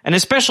end. And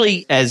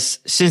especially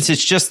since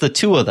it's just the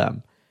two of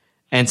them,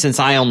 and since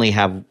I only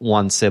have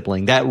one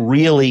sibling, that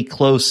really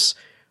close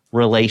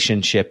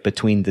relationship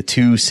between the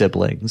two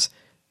siblings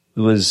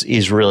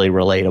is really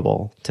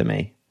relatable to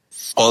me.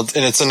 Well,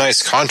 and it's a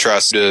nice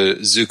contrast to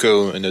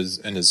Zuko and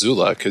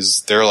Azula,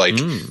 because they're like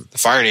the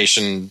Fire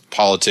Nation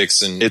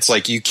politics, and it's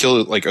like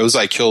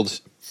Ozai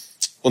killed.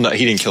 Well, no,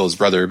 he didn't kill his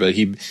brother, but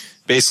he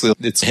basically,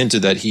 it's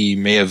hinted that he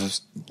may have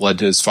led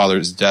to his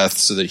father's death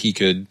so that he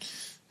could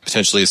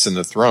potentially ascend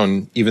the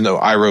throne, even though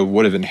Iroh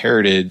would have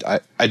inherited.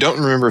 I don't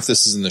remember if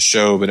this is in the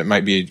show, but it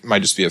might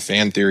just be a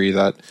fan theory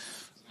that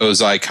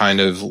Ozai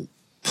kind of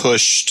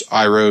pushed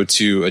Iroh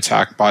to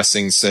attack Ba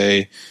Sing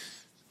Se,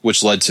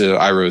 which led to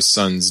Iroh's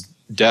son's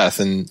death,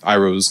 and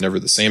Iroh was never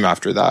the same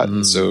after that.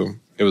 And so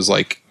it was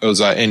like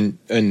Ozai,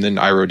 and then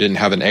Iroh didn't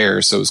have an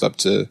heir, so it was up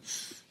to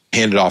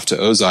hand it off to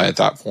Ozai at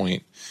that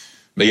point.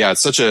 But yeah,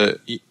 it's such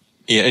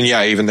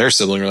even their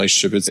sibling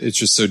relationship, it's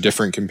just so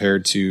different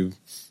compared to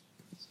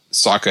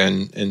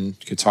Sokka and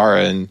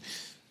Katara. And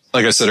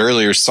like I said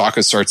earlier,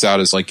 Sokka starts out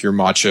as like your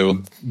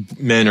macho,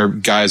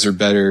 guys are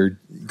better,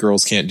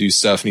 girls can't do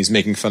stuff, and he's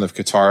making fun of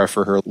Katara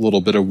for her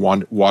little bit of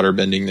water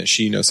bending that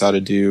she knows how to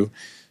do.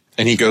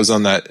 And he goes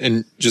on that,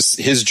 and just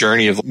his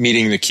journey of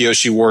meeting the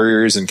Kyoshi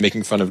warriors and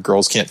making fun of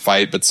girls can't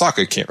fight, but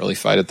Sokka can't really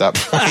fight at that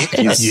point.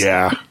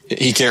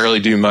 He can't really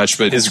do much,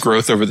 but his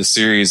growth over the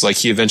series, like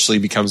he eventually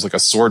becomes like a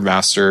sword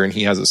master, and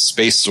he has a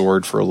space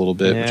sword for a little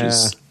bit, which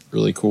is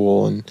really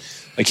cool. And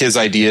like his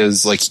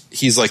ideas, like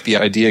he's like the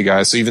idea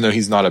guy. So even though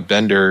he's not a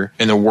bender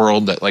in a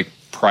world that like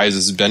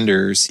prizes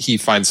benders, he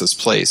finds his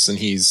place, and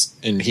he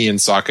and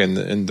Sokka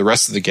and the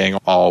rest of the gang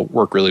all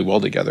work really well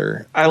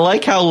together. I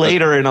like how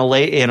later in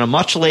a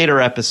much later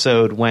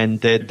episode, when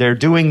they're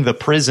doing the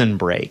prison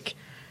break,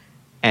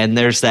 and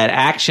there's that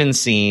action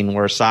scene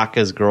where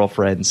Sokka's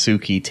girlfriend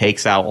Suki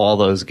takes out all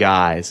those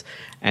guys,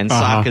 and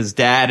Sokka's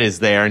dad is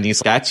there, and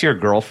he's like, "That's your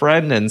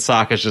girlfriend?" And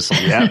Sokka's just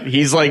like, "Yep."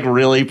 He's like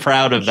really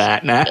proud of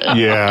that now.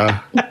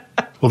 Yeah.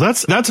 Well,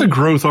 that's a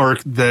growth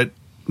arc that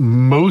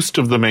most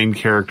of the main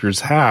characters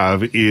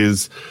have,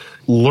 is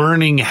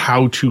learning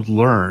how to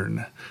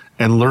learn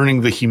and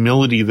learning the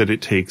humility that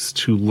it takes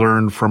to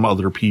learn from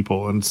other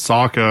people. And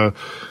Sokka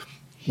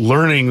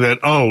learning that,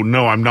 oh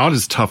no, I'm not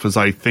as tough as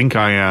I think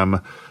I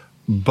am,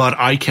 but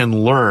I can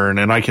learn,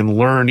 and I can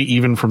learn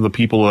even from the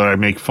people that I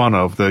make fun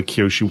of, the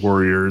Kyoshi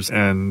warriors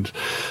and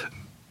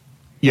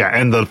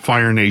the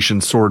Fire Nation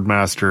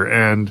Swordmaster.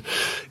 And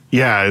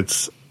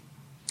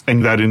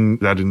that in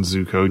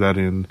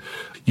Zuko,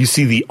 you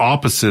see the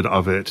opposite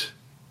of it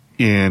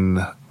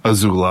in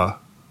Azula,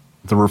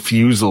 the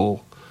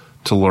refusal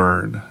to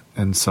learn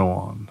and so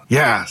on.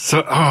 Yeah.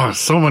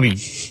 So many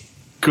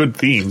good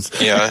themes.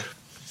 Yeah.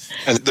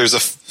 And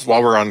there's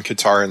while we're on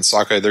Katara and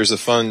Sokka, there's a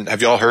fun,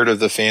 have y'all heard of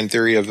the fan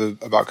theory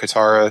about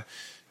Katara?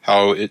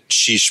 How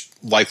she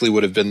likely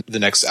would have been the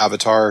next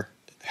Avatar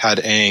had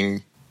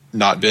Aang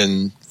not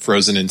been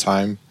frozen in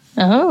time.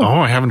 Oh,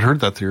 I haven't heard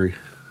that theory.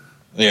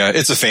 Yeah,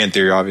 it's a fan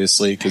theory,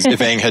 obviously, because if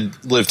Aang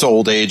had lived to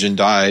old age and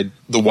died,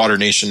 the Water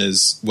Nation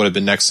would have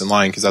been next in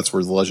line, because that's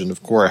where the Legend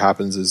of Korra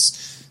happens,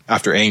 is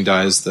after Aang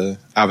dies, the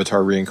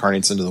Avatar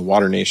reincarnates into the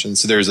Water Nation.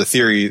 So there's a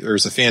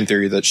fan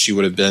theory that she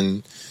would have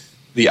been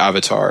the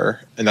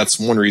Avatar, and that's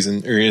one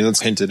reason, or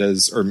that's hinted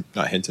as, or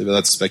not hinted, but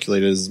that's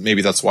speculated as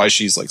maybe that's why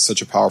she's like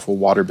such a powerful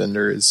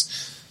waterbender,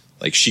 is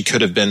like she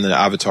could have been the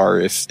Avatar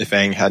if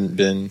Aang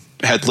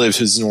had lived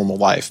his normal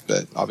life,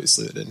 but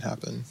obviously it didn't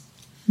happen.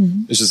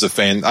 Mm-hmm. It's just a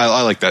fan.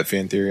 I like that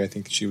fan theory. I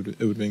think it would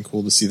have been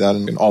cool to see that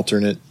in an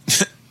alternate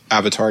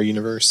Avatar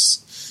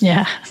universe.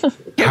 Yeah.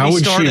 Get me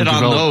started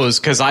on those,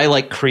 because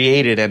I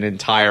created an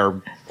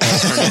entire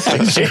alternate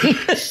fiction.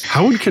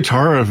 How would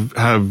Katara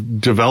have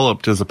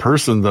developed as a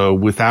person, though,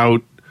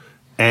 without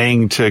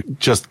Aang to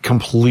just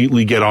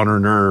completely get on her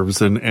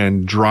nerves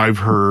and drive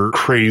her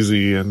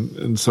crazy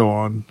and so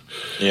on?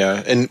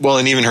 Yeah, and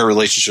even her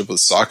relationship with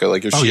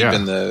Sokka, if she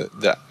had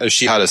been if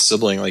she had a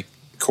sibling, like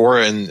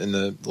Korra in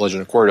the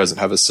Legend of Korra doesn't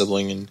have a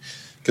sibling, and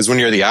because when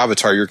you're the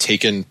Avatar, you're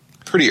taken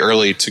pretty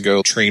early to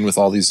go train with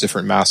all these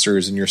different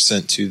masters, and you're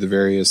sent to the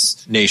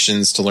various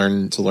nations to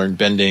learn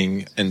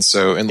bending, and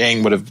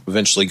Aang would have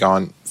eventually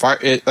gone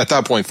at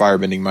that point.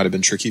 Firebending might have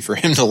been tricky for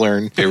him to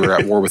learn. They were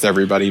at war with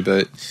everybody,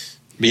 but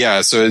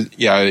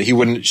she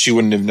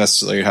wouldn't have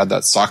necessarily had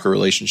that Sokka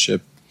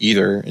relationship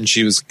either, and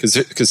she was because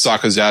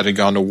Sokka's dad had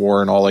gone to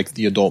war, and all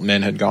the adult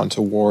men had gone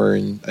to war,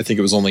 and I think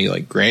it was only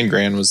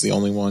Gran was the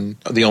only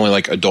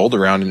adult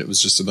around, and it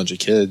was just a bunch of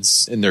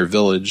kids in their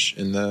village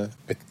Are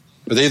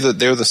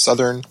they're the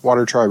Southern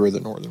Water Tribe or the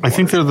Northern? I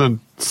think they're the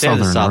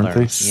Southern, aren't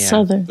they? Yeah.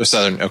 Southern. They're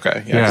Southern,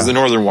 okay. Yeah, because the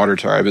Northern Water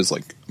Tribe is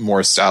more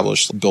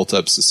established, built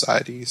up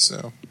society.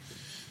 So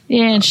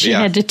yeah, and she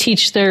had to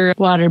teach their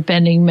water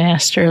bending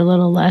master a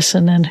little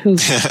lesson on who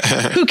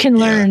can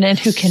learn and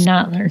who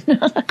cannot learn.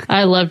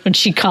 I loved when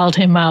she called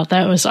him out.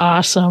 That was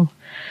awesome.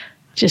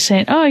 Just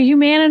saying, "Oh, are you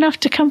man enough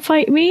to come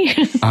fight me?"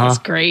 That's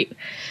great.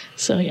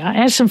 So yeah, I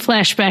had some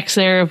flashbacks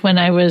there of when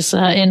I was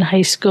in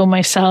high school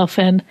myself,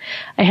 and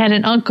I had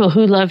an uncle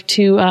who loved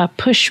to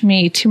push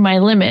me to my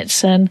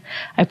limits, and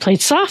I played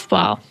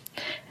softball,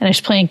 and I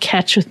was playing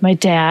catch with my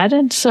dad,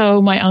 and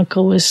so my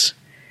uncle was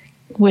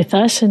with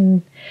us,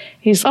 and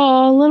he's,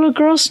 "Oh, little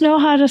girls know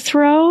how to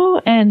throw,"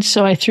 and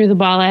so I threw the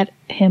ball at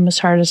him as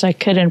hard as I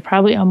could and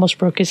probably almost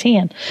broke his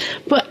hand,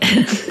 but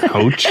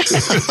ouch.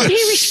 He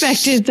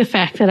respected the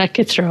fact that I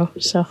could throw.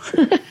 So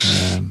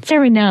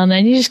every now and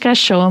then you just got to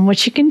show him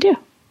what you can do.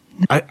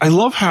 I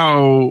love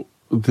how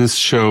this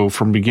show,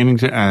 from beginning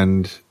to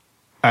end,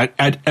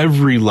 at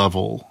every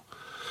level,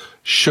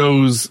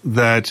 shows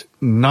that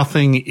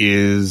nothing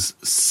is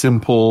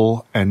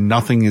simple and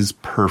nothing is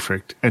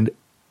perfect, and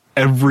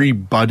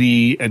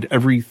everybody and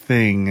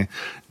everything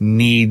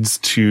needs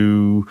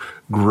to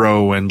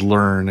grow and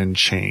learn and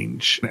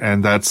change.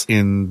 And that's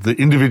in the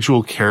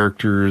individual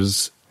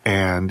characters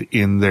and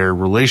in their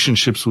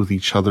relationships with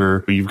each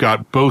other. You've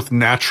got both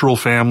natural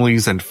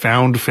families and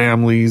found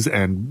families,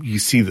 and you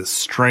see the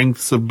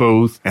strengths of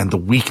both and the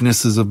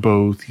weaknesses of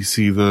both. You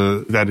see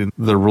that in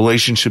the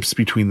relationships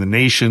between the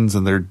nations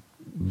and their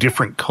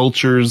different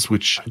cultures,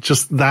 which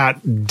just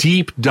that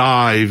deep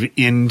dive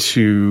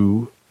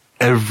into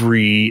a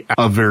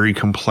very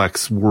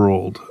complex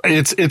world.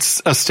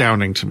 It's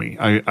astounding to me.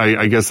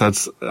 I guess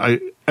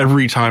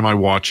every time I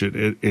watch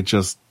it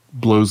just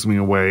blows me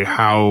away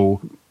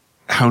how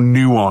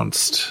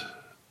nuanced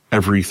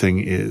everything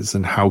is,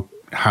 and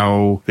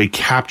how they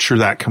capture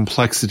that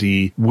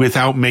complexity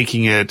without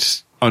making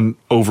it an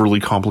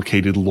overly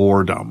complicated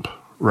lore dump,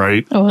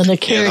 right? Oh, and the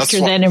character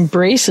that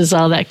embraces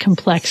all that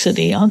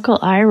complexity, Uncle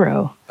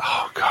Iroh.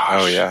 Oh gosh.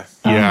 Oh yeah.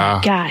 Yeah. Oh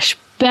my gosh,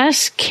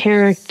 best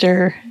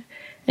character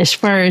as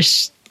far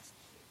as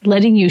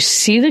letting you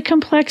see the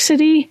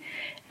complexity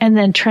and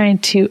then trying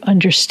to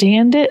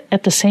understand it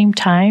at the same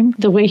time.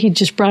 The way he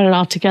just brought it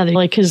all together,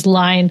 like his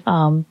line,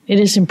 "It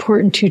is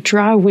important to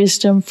draw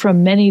wisdom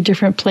from many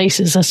different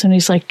places." That's when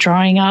he's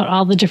drawing out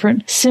all the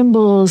different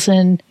symbols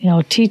and,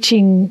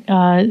 teaching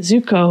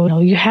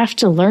Zuko, you have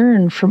to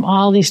learn from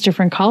all these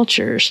different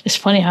cultures. It's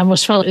funny. I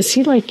almost felt, is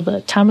he like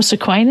the Thomas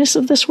Aquinas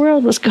of this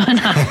world? What's going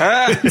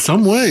on? In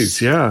some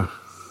ways, yeah.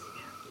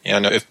 Yeah,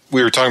 no, if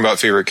we were talking about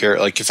favorite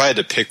character, if I had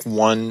to pick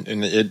one,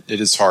 and it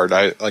is hard,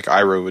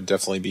 Iroh would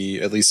definitely be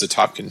at least a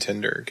top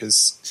contender,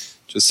 because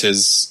just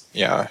his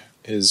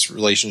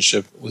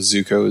relationship with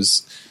Zuko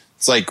it's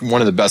one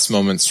of the best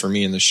moments for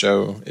me in the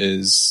show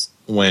is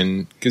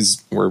when,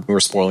 because we're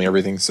spoiling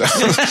everything, so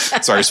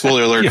sorry,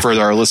 spoiler alert for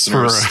our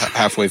listeners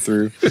halfway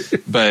through,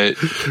 but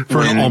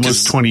for an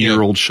almost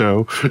 20-year-old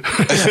show.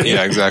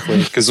 Yeah,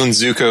 exactly. Because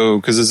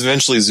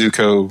eventually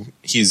Zuko,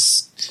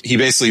 he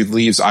basically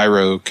leaves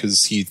Iroh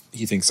because he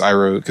thinks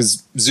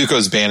because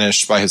Zuko's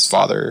banished by his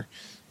father.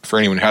 For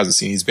anyone who hasn't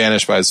seen, he's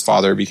banished by his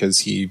father because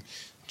he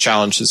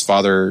challenged his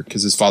father,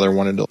 because his father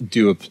wanted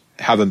to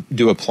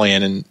do a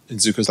plan, and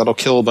Zuko's, that'll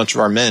kill a bunch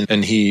of our men.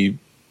 And he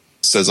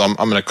says, I'm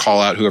going to call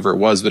out whoever it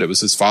was, but it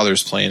was his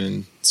father's plan.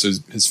 And so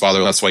his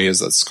father, that's why he has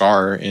that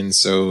scar. And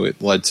so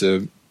it led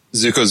to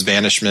Zuko's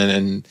banishment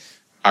and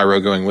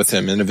Iroh going with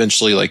him. And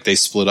eventually, like, they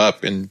split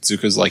up, and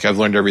Zuko's like, I've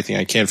learned everything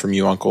I can from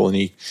you, uncle. And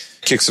he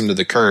kicks him to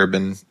the curb,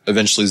 and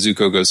eventually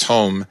Zuko goes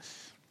home,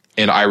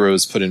 and Iroh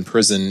is put in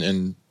prison.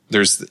 And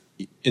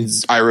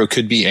Iroh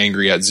could be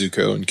angry at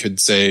Zuko and could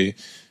say,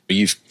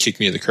 you've kicked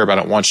me to the curb, I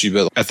don't want you.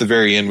 But at the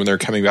very end, when they're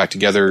coming back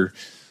together,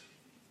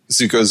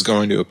 Zuko's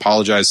going to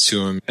apologize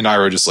to him, and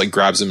Iroh just like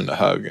grabs him in a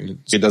hug, and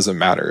it doesn't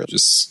matter.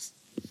 Just,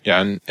 yeah.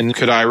 And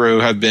could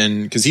Iroh have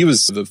been, cause he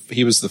was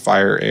the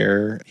fire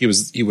heir. He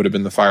would have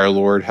been the Fire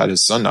Lord had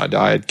his son not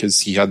died,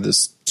 cause he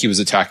was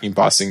attacking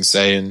Ba Sing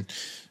Se, and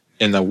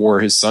in the war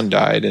his son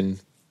died,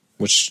 and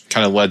which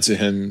kind of led to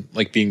him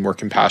like being more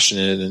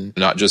compassionate and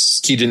not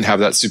just, he didn't have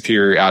that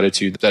superior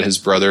attitude that his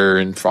brother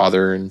and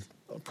father and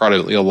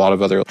probably a lot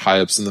of other high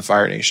ups in the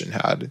Fire Nation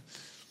had.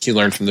 He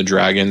learned from the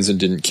dragons and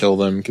didn't kill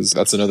them, because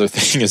that's another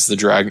thing, is the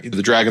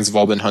dragons have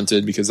all been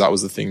hunted, because that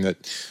was the thing that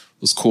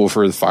was cool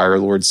for the Fire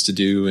Lords to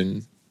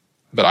do.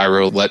 But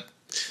Iroh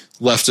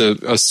left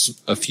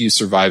a few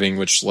surviving,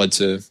 which led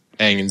to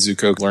Aang and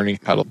Zuko learning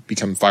how to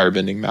become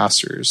firebending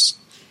masters.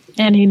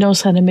 And he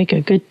knows how to make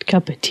a good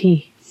cup of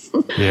tea.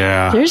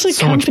 Yeah. There's a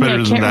company,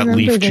 I can't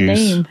remember the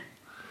name.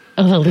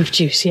 Oh, the leaf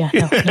juice, yeah.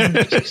 No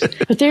leaf juice.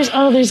 But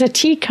there's a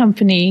tea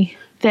company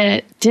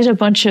that did a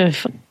bunch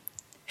of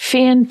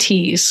fan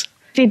teas.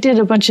 They did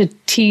a bunch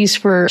of teas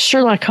for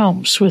Sherlock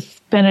Holmes with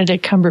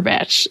Benedict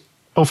Cumberbatch.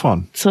 Oh,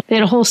 fun. So they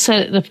had a whole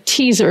set of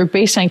teas that were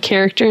based on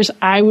characters.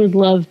 I would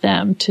love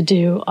them to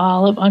do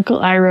all of Uncle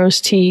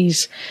Iroh's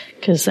teas,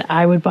 because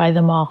I would buy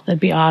them all. That'd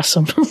be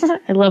awesome.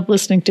 I love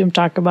listening to him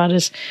talk about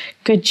his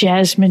good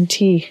jasmine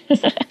tea.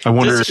 I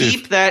wonder Does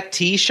Keep that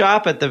tea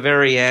shop at the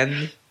very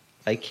end?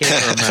 I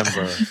can't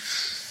remember.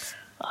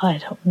 I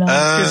don't know.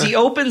 Because he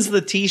opens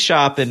the tea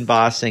shop in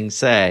Ba Sing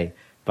Se,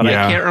 but I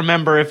can't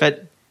remember if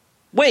it...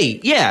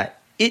 Wait, yeah.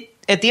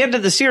 At the end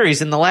of the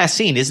series, in the last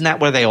scene, isn't that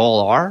where they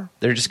all are?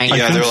 They're just hanging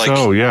they're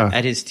like,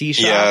 at his tea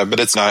shop? Yeah, but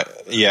it's not...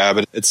 Yeah,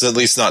 but it's at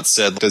least not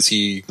said, does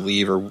he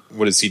leave or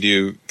what does he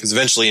do? Because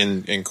eventually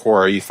in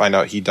Korra, you find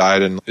out he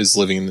died and is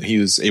living... He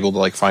was able to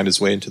like find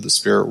his way into the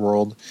spirit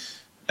world.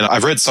 And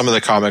I've read some of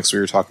the comics we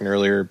were talking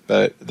earlier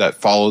that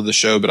follow the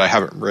show, but I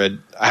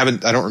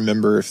don't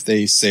remember if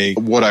they say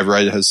what I've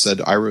read has said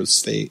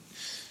Iroh's fate.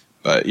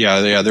 But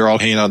yeah, they're all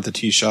hanging out at the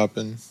tea shop,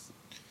 and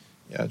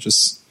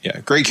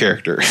great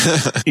character.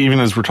 Even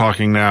as we're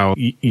talking now,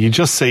 you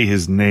just say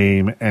his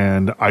name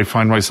and I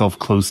find myself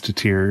close to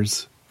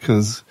tears,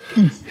 because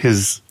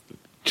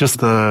just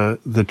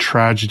the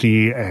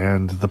tragedy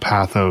and the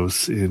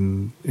pathos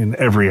in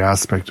every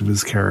aspect of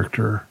his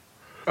character.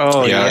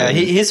 Oh yeah,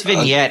 his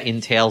vignette in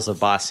Tales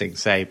of Ba Sing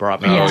Se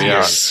brought me to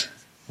tears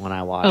when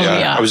I watched.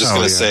 I was just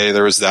going to say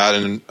there was that,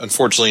 and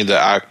unfortunately the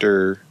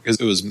actor, because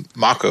it was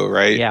Mako,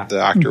 right? Yeah,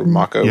 the actor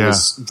Mako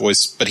was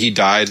voiced, but he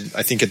died,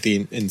 I think,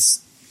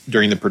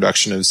 during the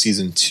production of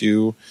season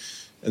 2,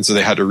 and so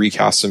they had to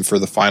recast him for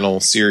the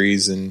final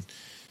series, and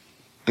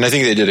I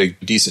think they did a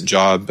decent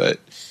job. But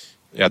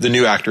yeah, the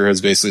new actor has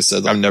basically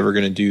said, I'm never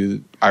going to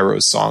do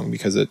Iroh's song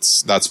because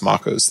that's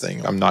Mako's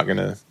thing. I'm not going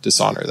to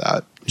dishonor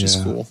that, which is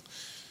cool.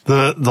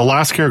 The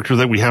last character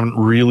that we haven't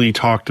really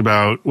talked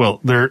about,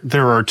 well,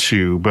 there are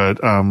two, but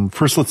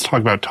first let's talk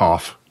about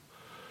Toph.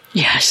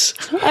 Yes,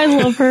 I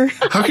love her.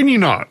 How can you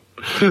not?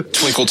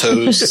 Twinkle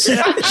Toes.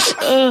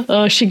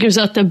 She gives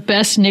out the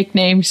best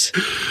nicknames.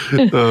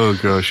 Oh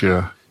gosh,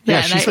 yeah.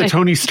 Yeah, she's the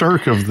Tony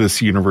Stark of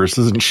this universe,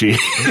 isn't she?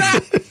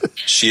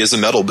 She is a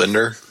metal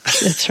bender.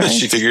 That's right.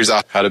 She figures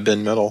out how to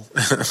bend metal.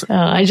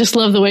 I just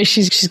love the way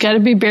she's got to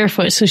be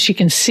barefoot so she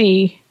can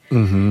see.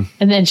 Mm-hmm.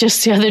 And then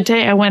just the other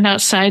day, I went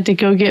outside to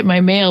go get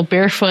my mail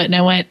barefoot, and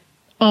I went,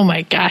 oh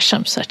my gosh,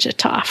 I'm such a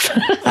Toph.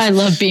 I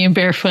love being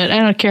barefoot. I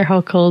don't care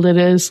how cold it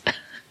is.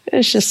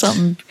 It's just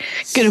something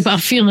good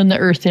about feeling the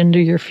earth under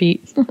your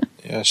feet.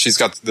 Yeah, she's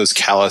got those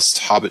calloused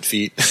hobbit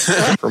feet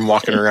from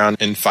walking around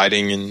and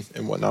fighting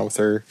and whatnot with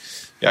her.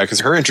 Yeah, because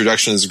her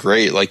introduction is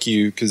great.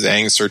 Because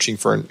Aang's searching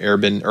for an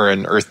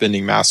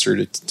earthbending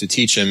master to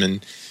teach him,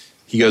 and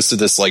he goes to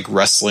this like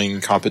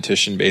wrestling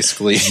competition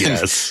basically.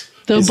 Yes.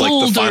 The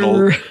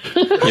boulder.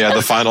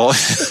 The final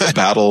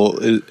battle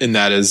in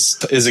that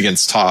is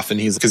against Toph, and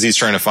he's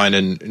trying to find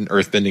an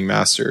earthbending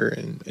master,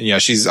 and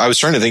I was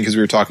trying to think, because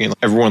we were talking,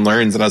 everyone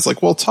learns, and I was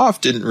like, well,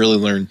 Toph didn't really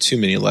learn too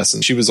many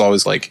lessons. She was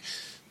always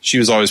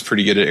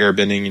pretty good at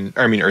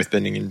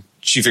earthbending, and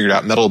she figured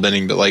out metal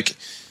bending, but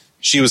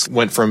she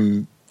went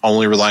from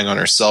only relying on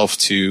herself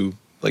to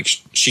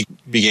she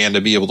began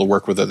to be able to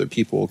work with other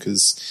people,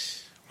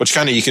 which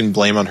kind of you can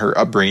blame on her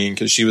upbringing,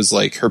 because she was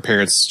like, her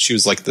parents, she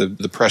was like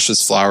the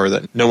precious flower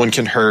that no one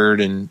can hurt,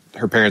 and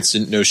her parents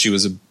didn't know she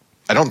was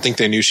I don't think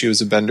they knew she was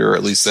a bender, or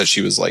at least that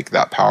she was like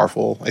that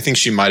powerful. I think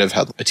she might have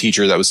had a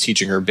teacher that was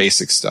teaching her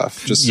basic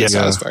stuff just to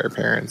satisfy her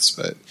parents.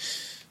 But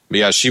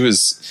yeah, she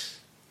was,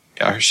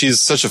 Yeah, she's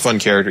such a fun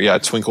character. Yeah,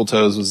 Twinkle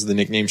Toes was the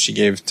nickname she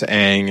gave to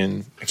Aang,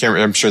 and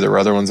I'm sure there were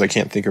other ones I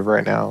can't think of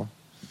right now.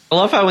 I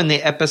love how in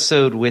the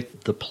episode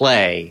with the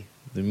play,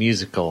 the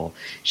musical,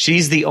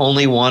 she's the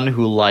only one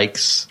who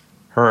likes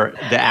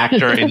the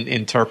actor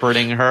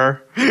interpreting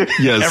her.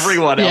 Yes.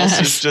 Everyone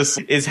else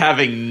is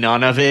having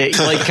none of it.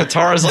 Like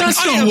Katara's like,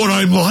 that's not what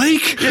I'm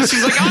like. Yeah,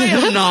 she's like, I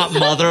am not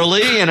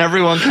motherly, and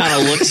everyone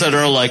kind of looks at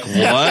her like,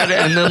 what?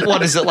 And then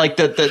what is it like?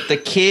 The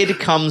kid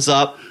comes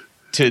up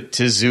to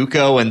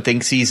Zuko and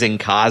thinks he's in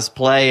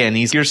cosplay, and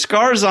your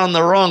scar's on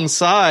the wrong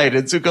side,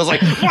 and Zuko's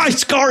like, my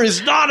scar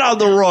is not on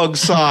the wrong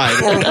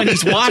side. Or when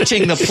he's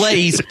watching the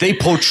plays, they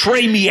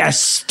portray me as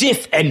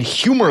stiff and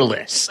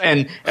humorless,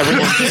 and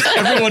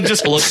everyone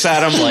just looks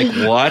at him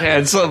like, what?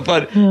 And so,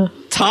 but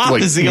Toph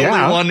is the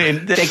only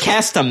one they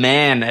cast a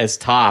man as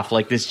Toph,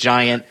 like this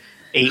giant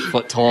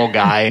 8-foot tall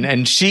guy,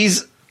 and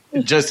she's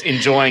just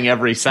enjoying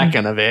every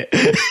second of it.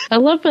 I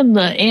love in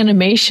the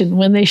animation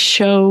when they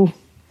show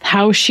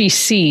how she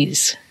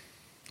sees.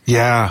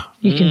 Yeah.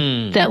 You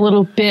can that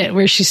little bit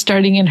where she's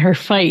starting in her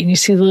fight and you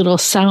see the little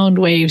sound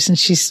waves and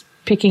she's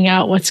picking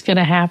out what's going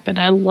to happen.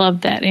 I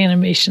love that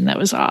animation. That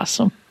was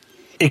awesome.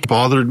 It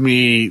bothered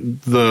me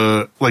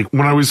when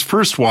I was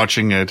first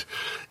watching it,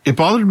 it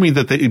bothered me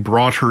that they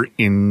brought her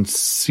in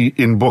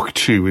book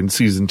 2 in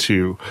season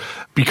 2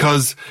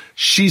 because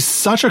she's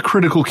such a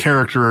critical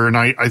character. And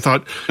I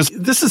thought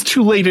this is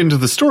too late into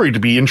the story to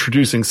be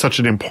introducing such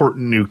an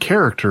important new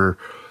character.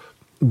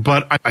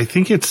 But I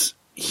think it's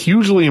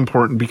hugely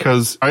important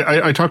because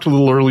I talked a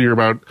little earlier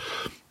about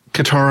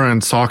Katara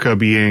and Sokka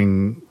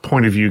being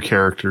point of view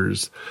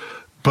characters,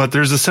 but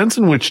there's a sense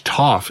in which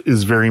Toph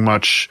is very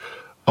much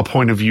a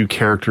point of view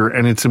character,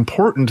 and it's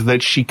important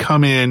that she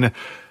come in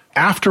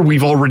after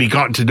we've already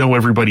gotten to know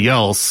everybody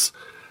else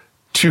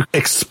to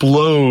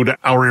explode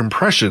our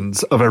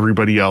impressions of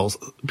everybody else,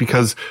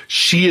 because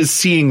she is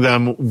seeing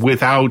them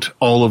without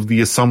all of the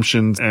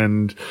assumptions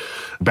and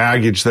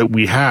baggage that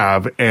we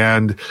have,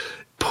 and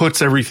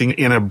puts everything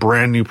in a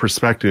brand new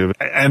perspective.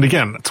 And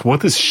again, it's what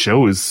this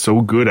show is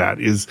so good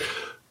at, is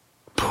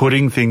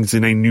putting things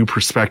in a new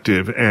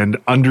perspective and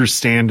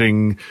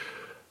understanding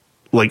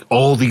like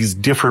all these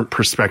different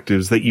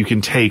perspectives that you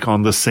can take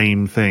on the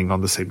same thing,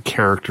 on the same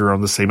character, on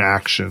the same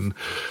action.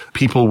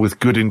 People with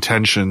good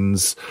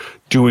intentions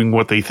doing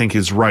what they think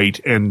is right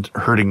and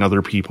hurting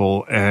other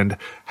people, and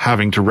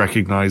having to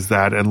recognize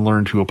that and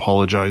learn to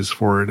apologize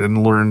for it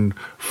and learn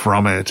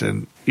from it.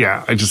 And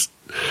yeah,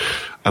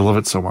 I love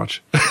it so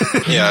much.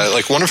 Yeah,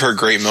 like one of her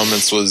great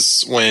moments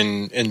was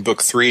when in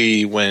book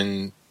 3,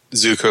 when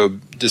Zuko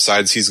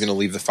decides he's going to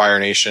leave the Fire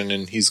Nation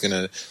and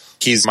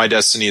my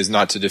destiny is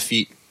not to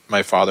defeat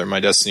my father. My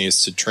destiny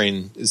is to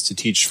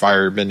teach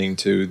firebending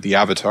to the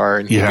Avatar,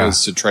 and he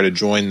goes to try to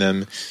join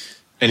them.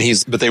 And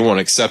but they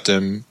won't accept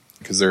him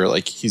because they're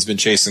like, he's been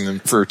chasing them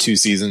for 2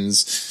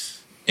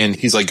 seasons, and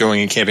he's like going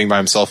and camping by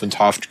himself. And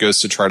Toph goes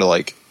to try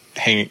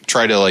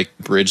to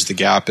bridge the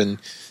gap, and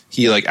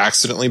he like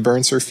accidentally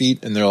burns her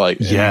feet, and they're like,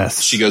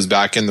 yes. She goes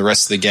back, and the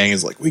rest of the gang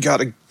is like, we got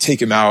to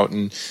take him out,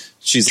 and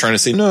she's trying to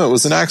say, no, it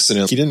was an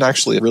accident. He didn't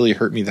actually really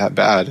hurt me that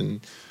bad. And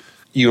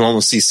you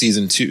almost see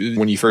season 2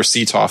 when you first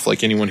see Toph,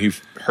 like anyone who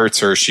hurts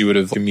her, she would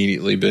have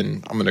immediately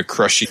been, I'm going to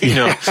crush you, you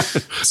know?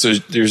 So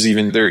there's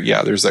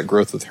that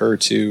growth with her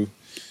too.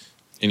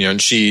 And,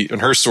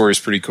 and her story is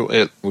pretty cool.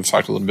 We've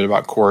talked a little bit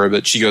about Korra,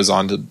 but she goes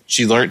on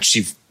she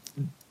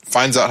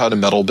finds out how to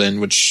metal bend,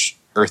 which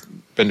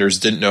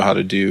earthbenders didn't know how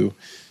to do.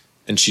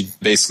 And she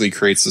basically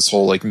creates this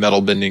whole like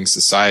metal bending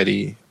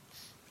society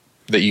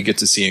that you get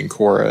to see in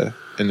Korra.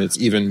 And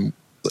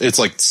it's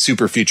like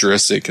super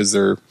futuristic because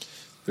their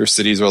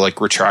cities are like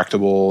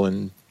retractable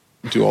and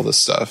do all this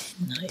stuff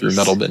through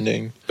metal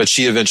bending. But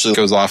she eventually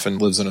goes off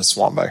and lives in a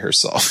swamp by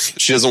herself.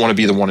 She doesn't want to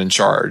be the one in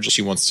charge.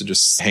 She wants to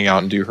just hang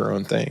out and do her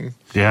own thing.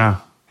 Yeah.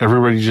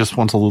 Everybody just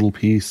wants a little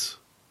piece.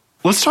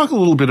 Let's talk a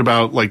little bit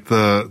about like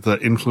the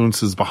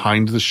influences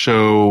behind the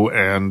show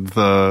and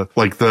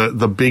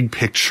the big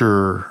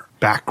picture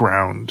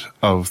background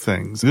of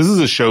things. This is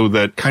a show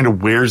that kind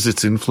of wears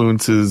its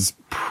influences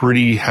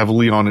pretty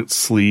heavily on its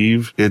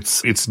sleeve.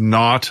 It's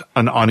not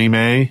an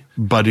anime,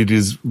 but it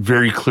is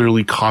very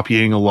clearly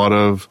copying a lot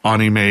of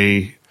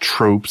anime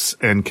tropes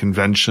and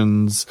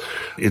conventions.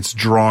 It's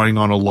drawing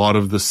on a lot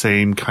of the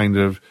same kind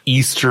of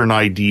Eastern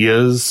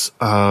ideas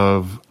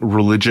of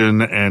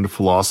religion and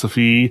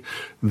philosophy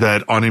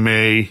that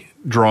anime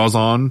draws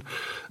on,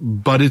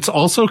 but it's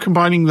also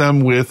combining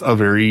them with a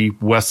very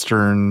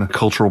Western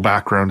cultural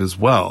background as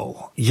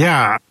well.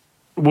 Yeah.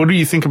 What do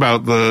you think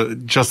about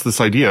just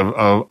this idea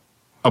of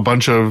a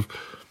bunch of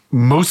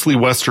mostly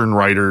Western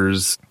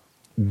writers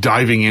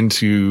diving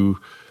into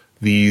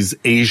these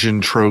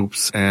Asian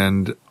tropes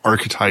and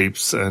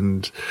archetypes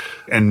and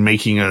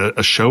making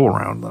a show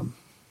around them?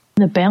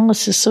 The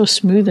balance is so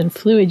smooth and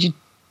fluid, you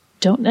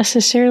don't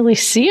necessarily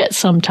see it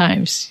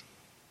sometimes.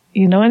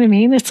 You know what I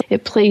mean?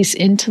 It plays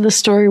into the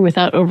story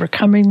without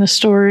overcoming the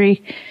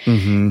story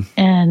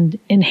and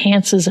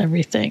enhances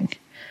everything.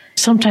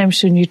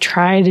 Sometimes when you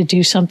try to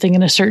do something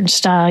in a certain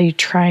style, you're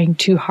trying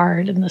too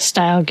hard and the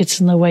style gets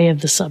in the way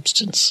of the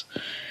substance.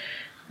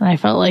 And I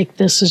felt like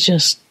this was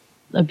just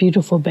a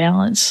beautiful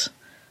balance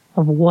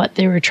of what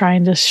they were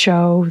trying to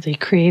show. They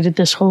created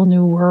this whole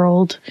new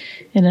world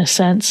in a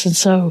sense. And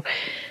so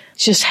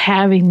just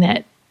having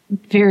that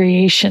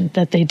variation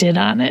that they did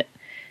on it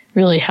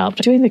really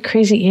helped. Doing the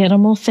crazy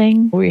animal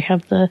thing where you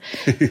have the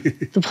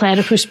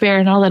platypus bear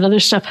and all that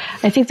other stuff,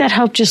 I think that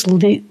helped just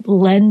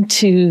lend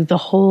to the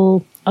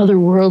whole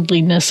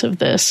otherworldliness of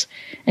this.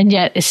 And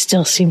yet it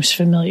still seems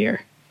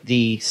familiar.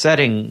 The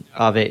setting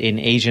of it in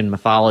Asian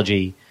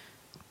mythology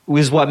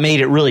was what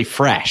made it really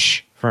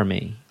fresh for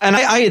me. And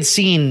I had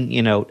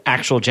seen,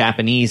 actual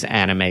Japanese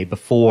anime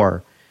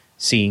before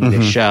seeing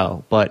this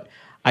show, but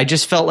I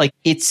just felt like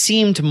it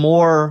seemed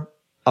more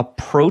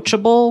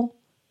approachable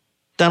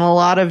than a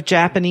lot of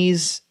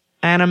Japanese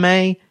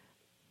anime,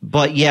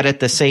 but yet at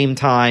the same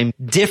time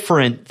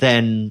different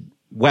than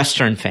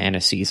Western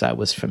fantasies I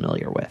was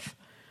familiar with.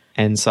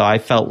 And so I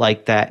felt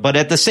like that. But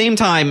at the same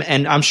time,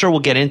 and I'm sure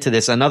we'll get into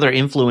this, another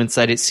influence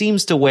that it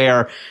seems to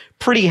wear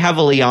pretty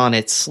heavily on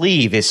its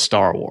sleeve is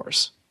Star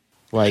Wars.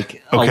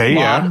 Like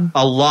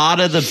a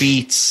lot of the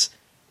beats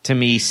to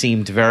me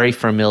seemed very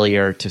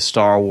familiar to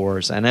Star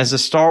Wars. And as a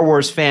Star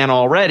Wars fan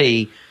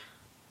already,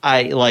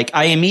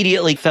 I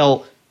immediately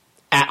felt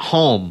at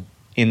home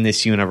in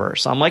this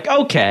universe. I'm like,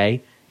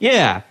 okay,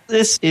 yeah,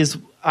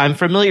 I'm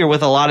familiar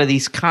with a lot of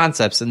these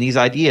concepts and these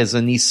ideas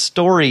and these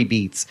story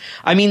beats.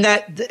 I mean,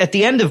 that at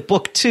the end of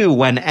book 2,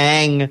 when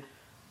Aang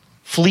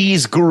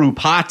flees Guru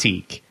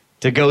Patik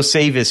to go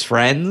save his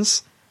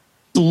friends,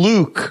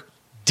 Luke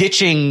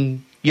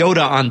ditching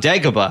Yoda on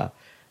Dagobah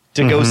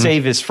to go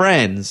save his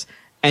friends.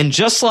 And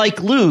just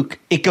like Luke,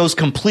 it goes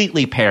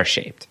completely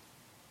pear-shaped.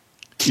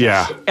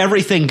 Yeah.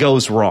 Everything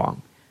goes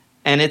wrong.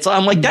 And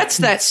I'm like, that's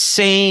that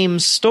same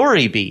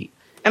story beat.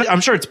 And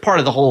I'm sure it's part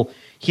of the whole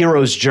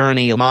hero's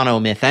journey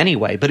monomyth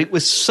anyway, but it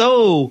was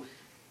so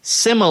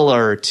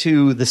similar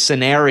to the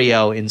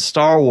scenario in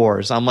Star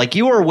Wars. I'm like,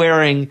 you are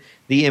wearing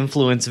the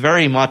influence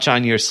very much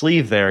on your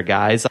sleeve there,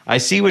 guys. I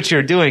see what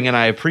you're doing and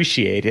I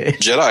appreciate it.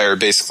 Jedi are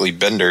basically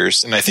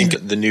benders, and I think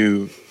in the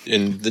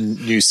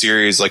new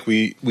series, like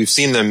we've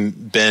seen them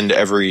bend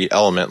every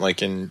element.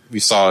 Like we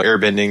saw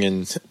airbending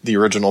in the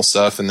original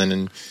stuff, and then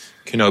in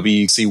Kenobi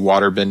you see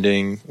water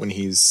bending when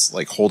he's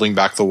like holding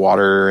back the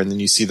water, and then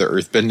you see the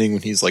earth bending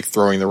when he's like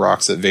throwing the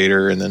rocks at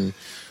Vader, and then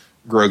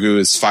Grogu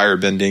is fire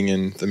bending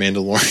in The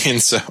Mandalorian.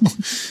 So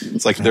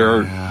it's like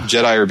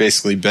Jedi are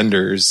basically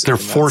benders. They're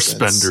force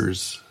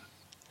benders.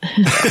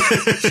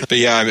 But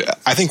yeah,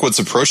 I think what's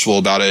approachable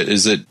about it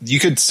is that you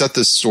could set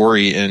this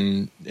story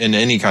in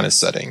any kind of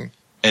setting,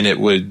 and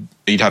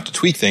you'd have to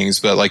tweak things,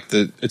 but like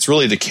it's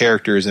really the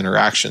characters'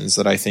 interactions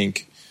that I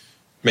think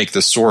make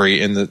the story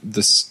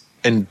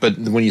but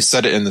when you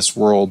set it in this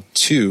world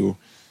too,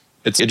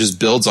 it just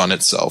builds on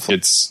itself.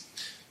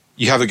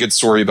 You have a good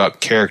story about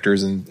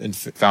characters and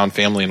found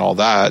family and all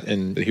that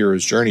and the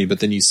hero's journey, but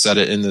then you set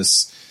it in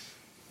this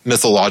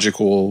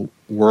mythological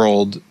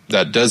world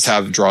that does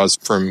have draws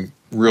from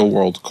real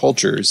world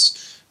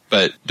cultures,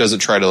 but doesn't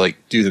try to like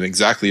do them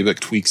exactly,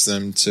 but tweaks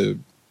them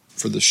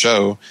for the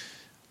show.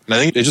 And I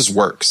think it just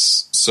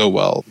works so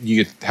well.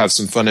 You get have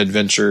some fun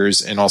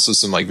adventures and also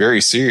some like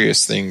very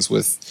serious things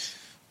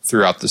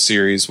throughout the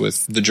series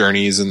with the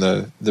journeys and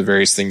the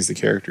various things the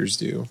characters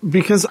do.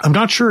 Because I'm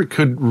not sure it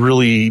could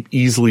really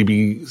easily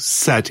be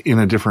set in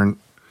a different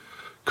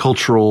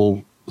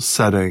cultural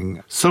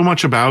setting. So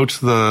much about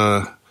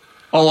the...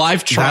 Oh,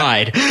 I've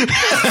tried.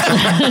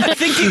 I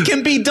think it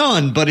can be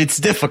done, but it's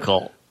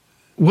difficult.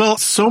 Well,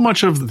 so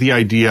much of the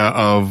idea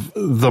of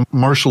the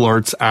martial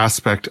arts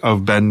aspect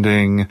of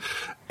bending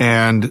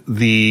and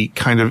the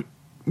kind of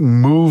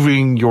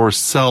moving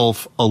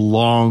yourself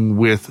along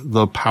with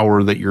the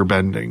power that you're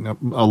bending,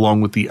 along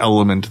with the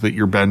element that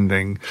you're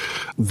bending,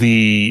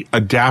 the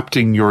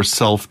adapting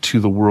yourself to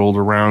the world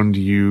around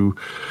you,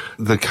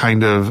 the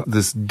kind of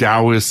this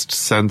Taoist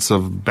sense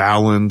of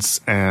balance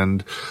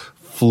and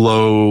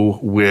flow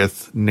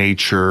with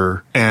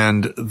nature,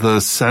 and the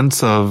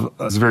sense of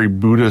this very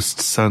Buddhist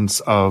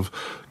sense of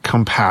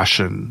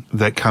compassion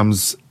that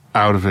comes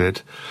out of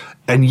it.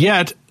 And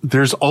yet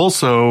there's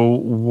also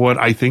what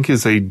I think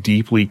is a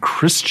deeply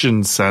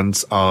Christian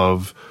sense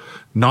of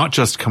not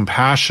just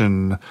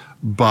compassion,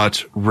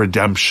 but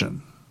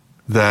redemption.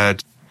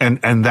 That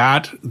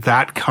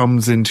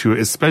comes into,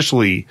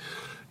 especially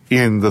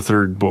in the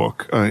third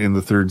book, in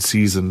the third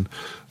season,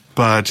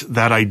 but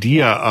that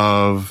idea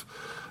of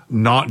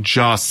not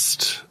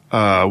just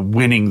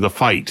winning the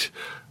fight,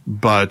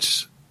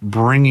 but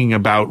bringing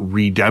about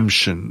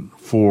redemption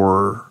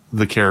for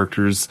the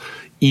characters,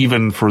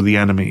 even for the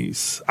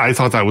enemies. I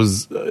thought that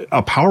was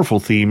a powerful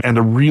theme and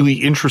a really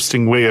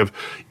interesting way of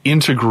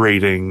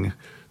integrating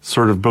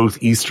sort of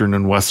both Eastern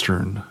and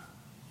Western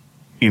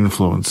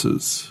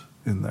influences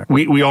in there.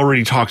 We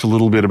already talked a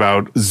little bit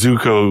about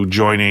Zuko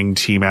joining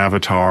Team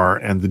Avatar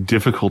and the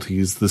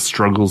difficulties, the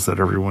struggles that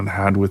everyone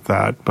had with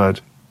that. But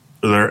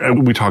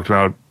we talked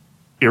about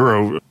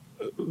Arrow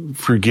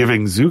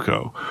forgiving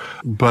Zuko.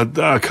 But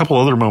a couple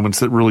other moments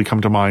that really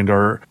come to mind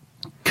are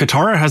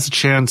Katara has a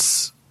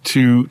chance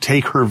to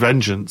take her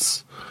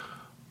vengeance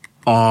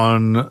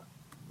on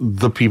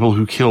the people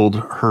who killed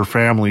her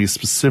family,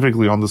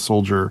 specifically on the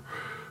soldier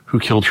who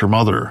killed her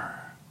mother.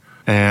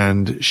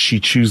 And she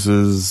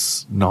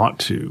chooses not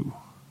to.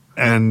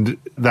 And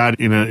that,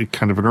 in a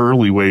kind of an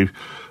early way,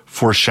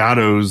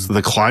 foreshadows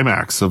the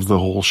climax of the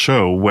whole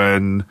show,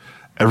 when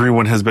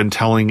everyone has been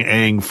telling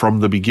Aang from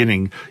the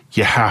beginning,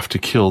 you have to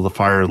kill the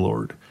Fire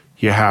Lord.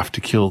 You have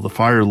to kill the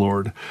Fire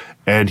Lord.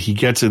 And he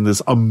gets in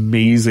this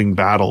amazing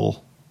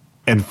battle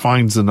and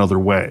finds another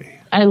way.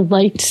 I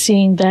liked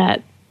seeing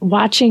that,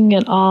 watching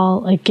it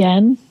all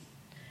again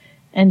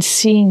and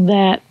seeing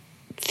that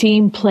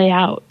theme play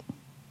out.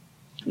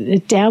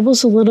 It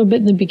dabbles a little bit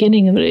in the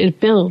beginning, but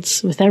it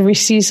builds with every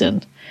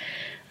season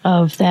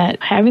of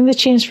that, having the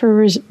chance for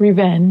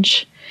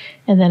revenge,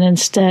 and then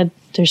instead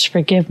there's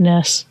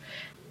forgiveness,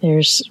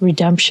 there's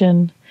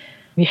redemption.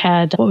 We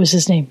had, what was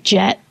his name,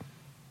 Jet,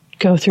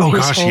 go through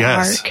his whole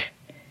arc.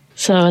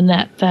 So, and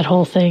that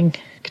whole thing,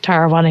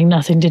 Katara wanting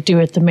nothing to do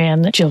with the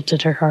man that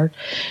jilted her heart.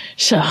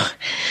 So,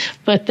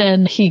 but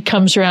then he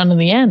comes around in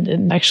the end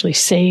and actually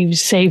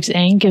saves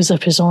Aang, gives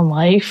up his own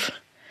life.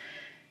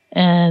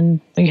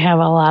 And we have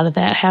a lot of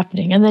that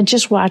happening. And then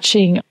just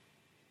watching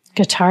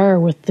Katara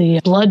with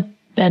the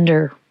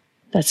bloodbender,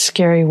 that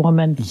scary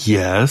woman.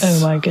 Yes.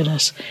 Oh my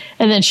goodness.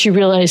 And then she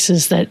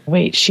realizes that,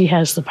 wait, she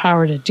has the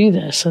power to do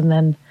this. And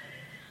then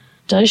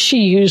does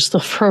she use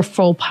her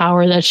full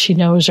power that she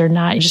knows or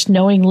not? Just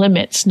knowing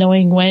limits,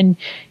 knowing when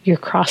you're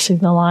crossing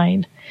the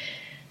line.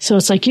 So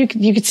it's like you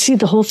could see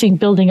the whole thing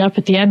building up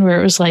at the end, where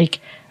it was like,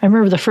 I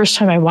remember the first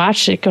time I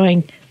watched it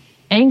going,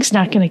 Aang's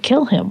not going to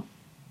kill him.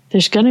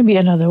 There's going to be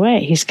another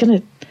way.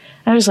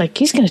 I was like,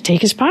 he's going to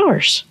take his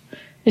powers.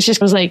 It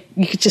was like,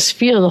 you could just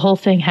feel the whole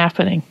thing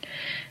happening.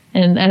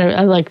 And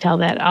I liked how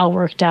that all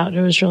worked out.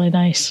 It was really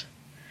nice.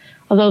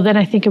 Although then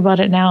I think about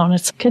it now, and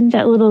it's, couldn't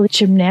that little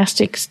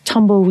gymnastics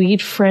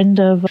tumbleweed friend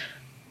of,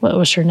 what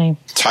was her name?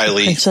 Ty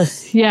Lee.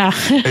 Yeah.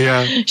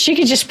 Yeah. She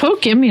could just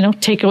poke him,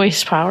 take away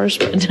his powers.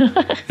 But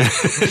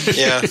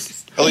Yeah,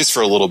 at least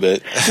for a little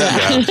bit.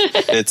 Yeah.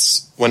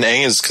 It's when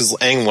because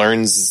Aang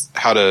learns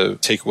how to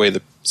take away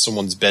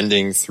someone's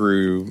bending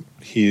through,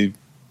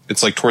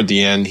 it's like toward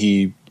the end,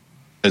 he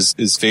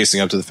is facing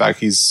up to the fact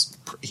he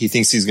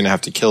thinks he's going to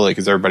have to kill it,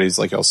 because everybody's,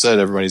 like I said,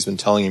 everybody's been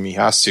telling him he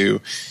has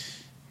to.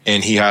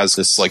 And he has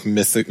this like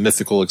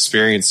mythical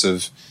experience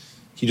of,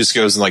 he just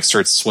goes and like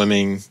starts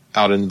swimming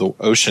out into the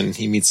ocean.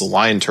 He meets a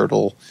lion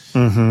turtle,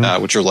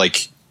 which are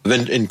like,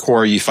 then in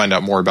Korra you find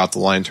out more about the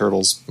lion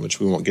turtles, which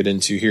we won't get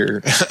into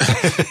here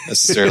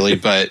necessarily,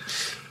 but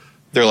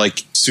they're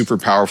like super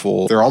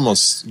powerful. They're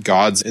almost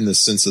gods in the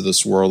sense of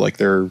this world. Like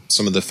they're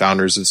some of the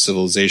founders of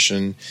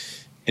civilization,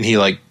 and he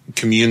like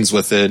communes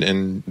with it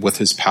and with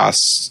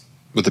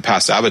the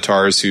past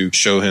avatars who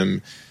show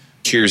him,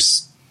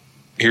 here's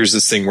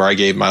this thing where I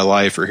gave my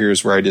life, or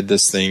here's where I did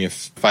this thing.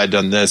 If I had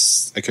done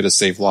this, I could have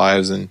saved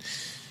lives.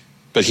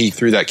 But he,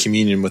 through that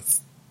communion with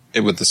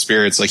the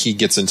spirits, like he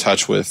gets in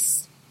touch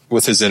with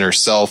his inner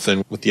self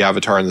and with the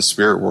avatar in the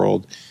spirit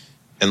world,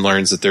 and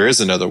learns that there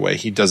is another way.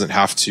 He doesn't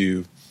have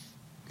to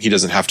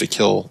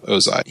kill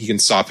Ozai. He can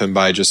stop him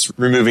by just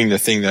removing the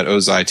thing that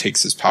Ozai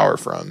takes his power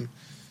from.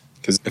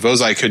 Because if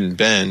Ozai couldn't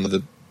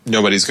bend,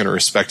 nobody's going to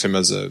respect him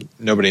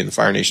nobody in the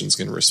Fire Nation is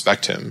going to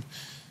respect him.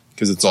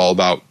 Because it's all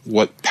about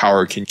what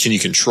power can you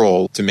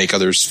control to make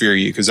others fear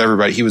you. Because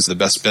he was the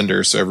best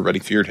bender, so everybody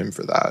feared him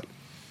for that.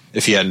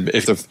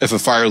 If a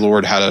Fire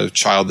Lord had a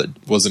child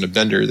that wasn't a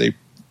bender, they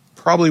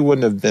probably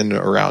wouldn't have been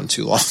around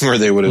too long, or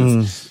they would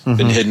have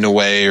been hidden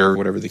away, or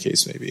whatever the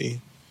case may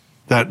be.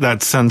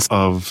 That sense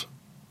of,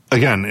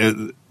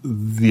 again,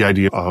 the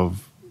idea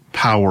of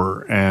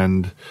power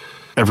and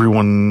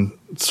everyone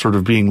sort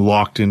of being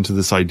locked into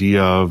this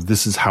idea of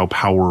this is how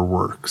power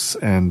works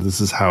and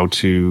this is how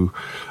to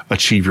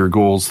achieve your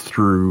goals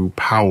through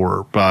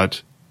power.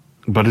 But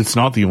it's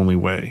not the only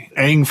way.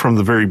 Aang from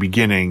the very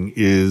beginning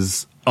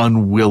is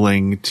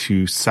unwilling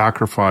to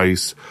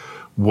sacrifice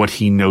what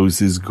he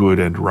knows is good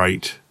and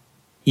right,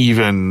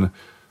 even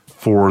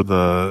for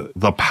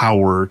the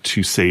power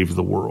to save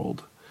the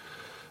world.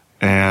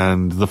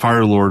 And the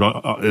Fire Lord,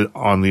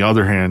 on the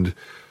other hand,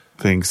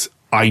 thinks,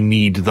 I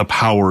need the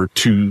power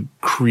to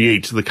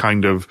create the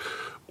kind of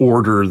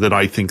order that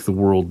I think the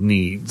world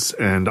needs,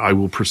 and I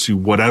will pursue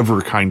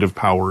whatever kind of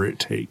power it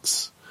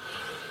takes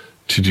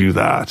to do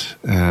that.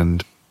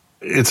 And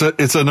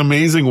it's an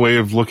amazing way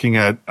of looking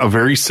at a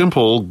very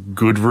simple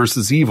good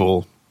versus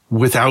evil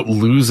without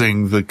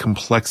losing the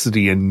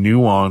complexity and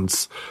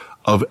nuance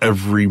of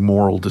every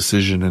moral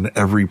decision and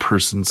every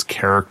person's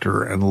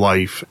character and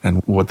life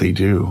and what they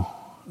do.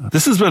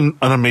 This has been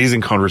an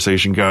amazing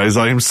conversation, guys.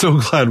 I am so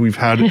glad we've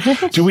had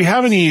it. Do we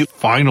have any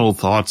final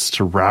thoughts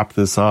to wrap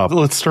this up?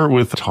 Let's start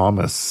with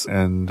Thomas.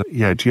 And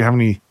yeah, do you have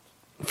any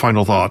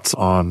final thoughts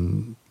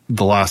on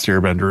The Last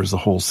Airbender as a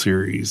whole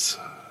series?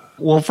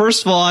 Well,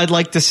 first of all, I'd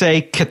like to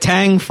say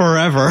Katang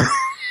forever.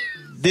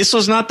 This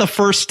was not the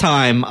first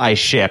time I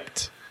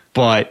shipped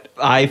But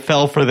I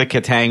fell for the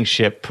Katang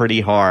ship pretty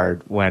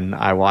hard when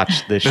I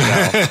watched this show.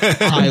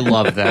 I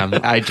love them.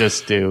 I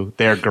just do.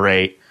 They're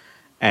great.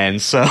 And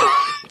so,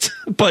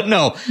 but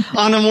no,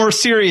 on a more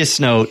serious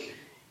note,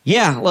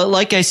 yeah,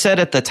 like I said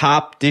at the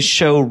top, this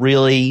show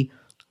really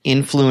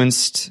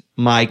influenced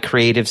my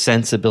creative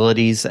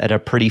sensibilities at a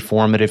pretty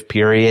formative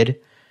period.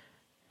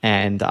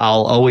 And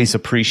I'll always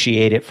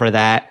appreciate it for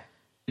that.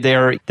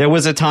 There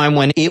was a time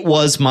when it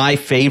was my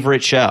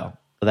favorite show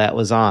that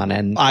was on,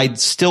 and I'd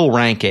still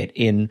rank it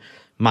in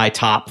my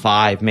top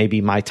 5,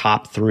 maybe my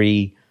top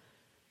 3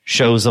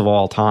 shows of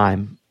all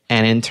time.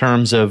 And in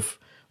terms of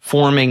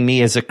forming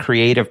me as a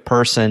creative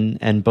person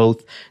and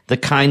both the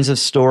kinds of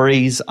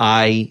stories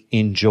I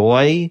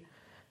enjoy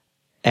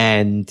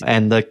and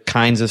the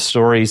kinds of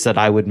stories that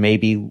I would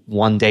maybe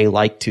one day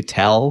like to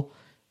tell,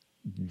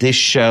 this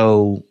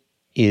show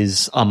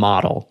is a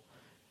model.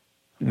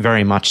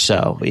 Very much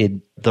so.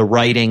 The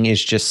writing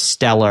is just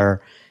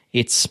stellar.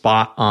 It's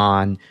spot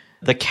on.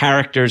 The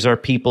characters are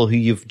people who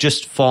you've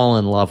just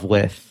fallen in love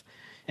with,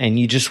 and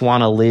you just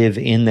want to live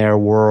in their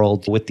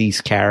world with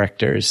these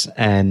characters.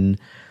 And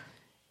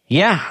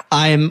yeah,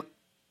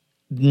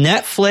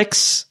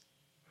 Netflix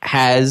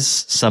has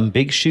some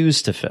big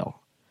shoes to fill.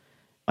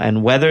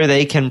 And whether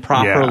they can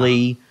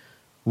properly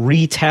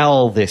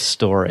retell this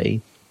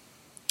story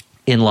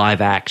in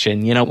live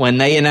action, when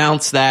they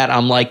announced that,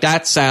 I'm like,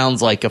 that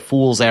sounds like a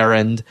fool's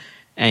errand.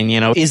 And,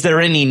 is there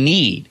any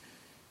need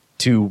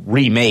to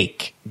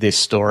remake this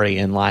story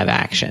in live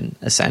action,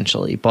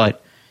 essentially?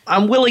 But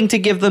I'm willing to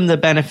give them the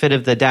benefit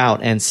of the doubt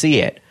and see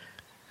it.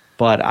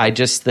 But I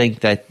just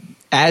think that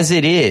as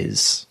it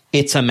is,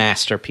 it's a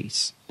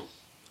masterpiece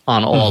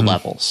on all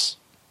levels.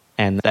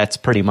 And that's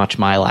pretty much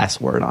my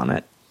last word on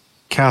it.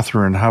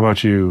 Catherine, how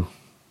about you?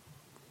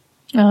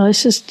 Oh,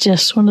 this is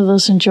just one of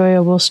those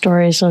enjoyable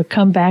stories I'll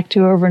come back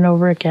to over and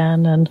over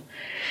again. And,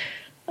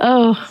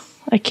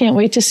 I can't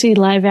wait to see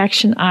live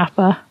action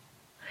Appa.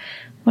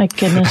 My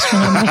goodness,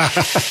 one of my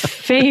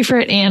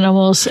favorite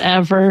animals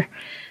ever.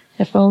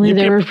 If only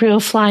there were real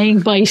flying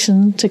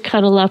bison to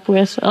cuddle up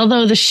with.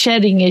 Although the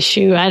shedding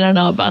issue, I don't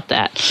know about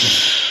that.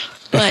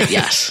 But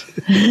yes,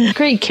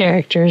 great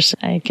characters.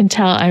 I can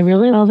tell I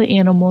really love the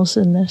animals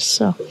in this.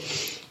 So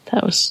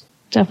that was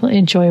definitely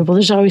enjoyable.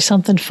 There's always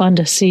something fun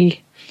to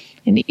see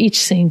in each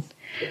scene.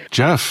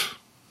 Jeff,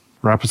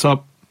 wrap us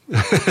up.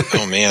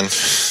 Oh, man.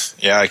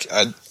 Yeah,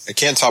 I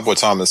can't top what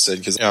Thomas said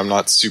because I'm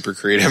not super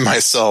creative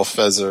myself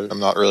I'm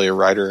not really a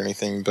writer or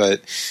anything.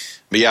 But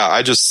yeah,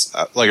 I just,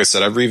 like I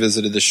said, I've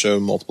revisited the show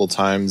multiple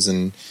times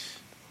and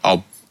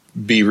I'll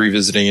be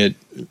revisiting it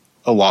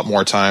a lot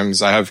more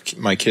times.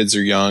 My kids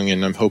are young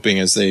and I'm hoping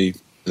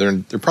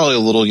they're probably a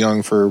little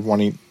young for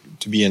wanting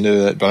to be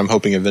into it, but I'm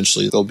hoping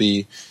eventually they'll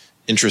be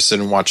interested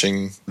in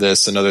watching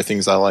this and other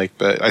things I like.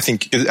 But I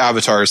think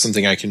Avatar is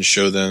something I can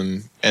show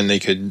them and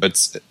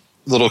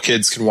little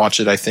kids can watch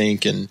it, I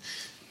think, and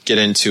get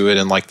into it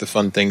and like the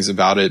fun things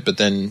about it. But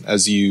then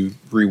as you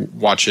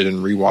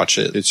rewatch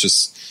it, it's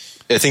just,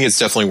 I think it's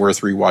definitely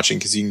worth rewatching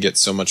because you can get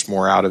so much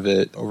more out of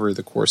it over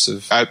the course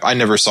of, I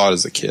never saw it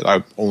as a kid.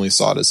 I only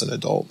saw it as an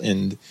adult.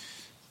 And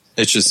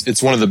it's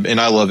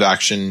and I love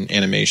action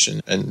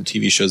animation and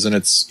TV shows. And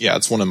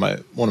it's one of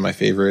my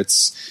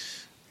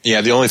favorites.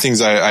 Yeah. The only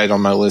things I had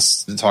on my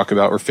list to talk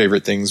about were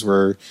favorite things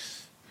were,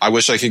 I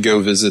wish I could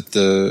go visit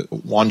the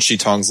Wan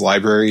Shitong's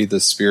library, the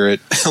spirit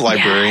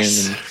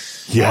librarian.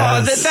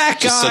 Yes. That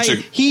guy,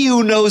 he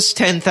who knows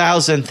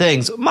 10,000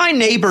 things. My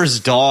neighbor's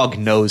dog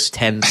knows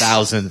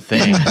 10,000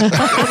 things.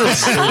 What a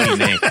silly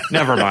name.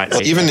 Never mind.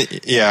 Well,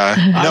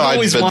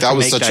 that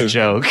was such a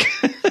joke.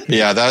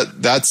 Yeah,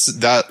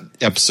 that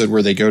episode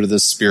where they go to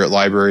this spirit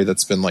library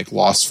that's been like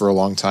lost for a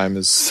long time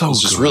is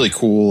just really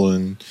cool.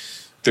 And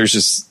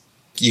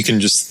you can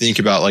just think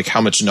about like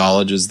how much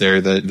knowledge is there,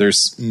 that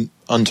there's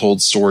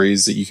untold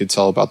stories that you could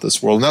tell about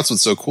this world. And that's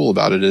what's so cool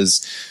about it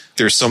is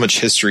there's so much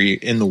history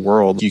in the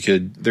world.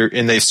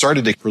 And they've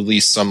started to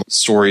release some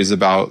stories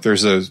about, I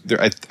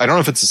don't know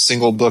if it's a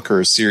single book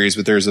or a series,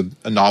 but there's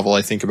a novel,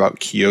 I think,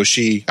 about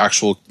Kyoshi,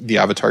 the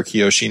Avatar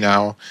Kyoshi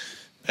now,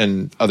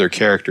 and other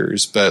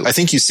characters. But I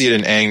think you see it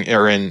in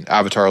in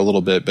Avatar a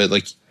little bit, but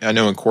like, I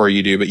know in Korra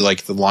you do, but you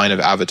like the line of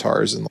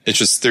avatars, and it's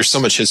just, there's so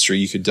much history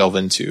you could delve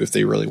into if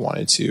they really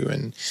wanted to.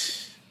 And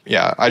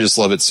yeah, I just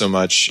love it so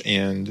much.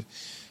 And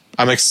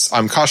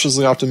I'm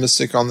cautiously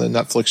optimistic on the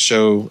Netflix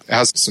show. It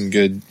has some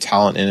good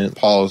talent in it.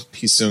 Paul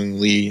Hee-sung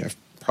Lee, I'm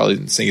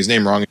probably saying his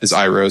name wrong, is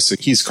Iroh. So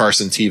he's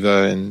Carson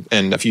Teva.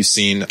 And if you've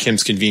seen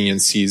Kim's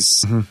Convenience,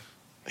 he's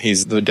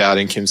the dad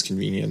in Kim's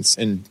Convenience.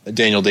 And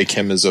Daniel Day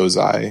Kim is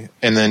Ozai.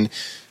 And then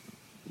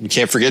you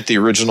can't forget the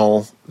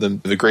original,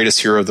 the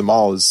greatest hero of them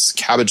all is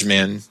Cabbage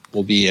Man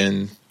will be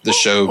in the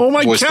show,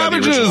 voiced by the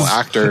original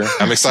actor.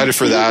 I'm excited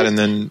for that. And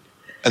then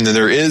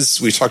there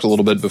is, we talked a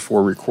little bit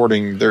before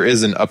recording, there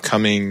is an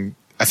upcoming,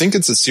 I think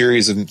it's a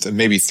series of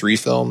maybe 3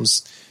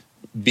 films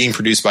being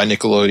produced by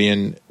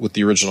Nickelodeon with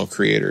the original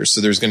creators. So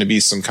there's going to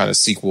be some kind of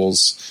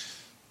sequels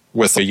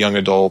with a young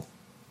adult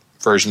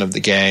version of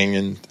the gang.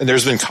 And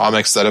there's been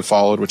comics that have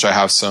followed, which I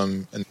have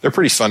some, and they're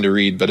pretty fun to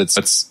read, but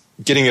it's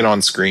getting it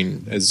on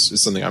screen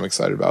is something I'm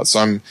excited about. So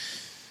I'm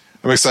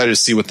excited to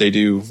see what they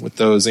do with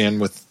those,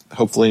 and with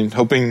hoping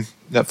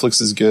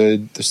Netflix is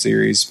good, the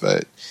series.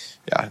 But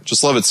yeah,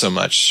 just love it so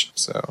much.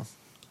 So,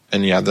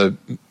 and yeah,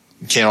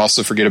 can't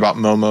also forget about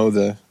Momo,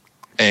 the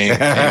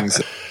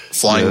Aang's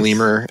flying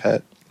lemur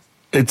pet.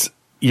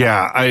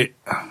 I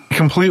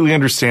completely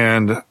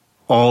understand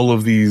all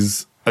of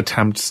these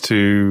attempts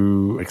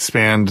to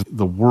expand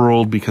the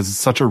world because it's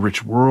such a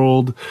rich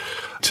world,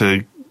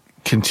 to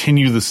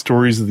continue the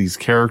stories of these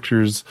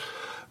characters.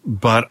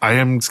 But I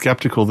am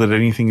skeptical that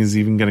anything is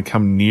even going to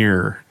come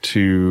near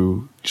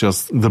to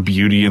just the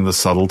beauty and the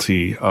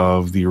subtlety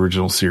of the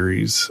original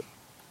series.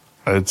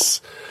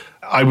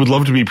 I would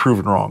love to be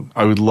proven wrong.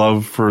 I would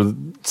love for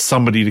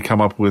somebody to come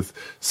up with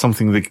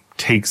something that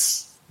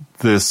takes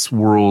this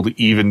world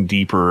even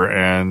deeper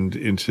and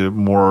into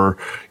more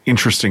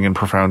interesting and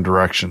profound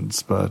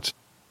directions. But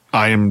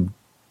I am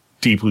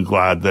deeply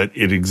glad that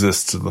it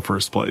exists in the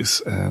first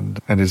place, and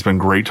it's been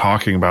great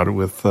talking about it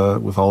with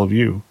all of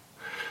you.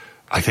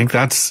 I think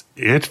that's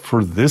it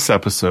for this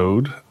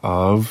episode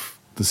of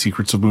The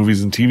Secrets of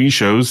Movies and TV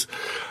Shows.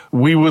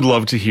 We would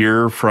love to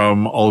hear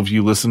from all of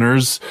you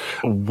listeners.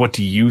 What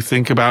do you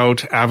think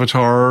about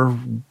Avatar?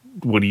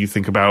 What do you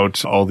think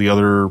about all the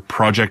other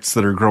projects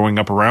that are growing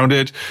up around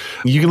it?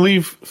 You can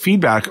leave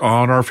feedback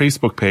on our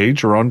Facebook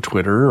page or on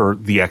Twitter, or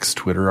the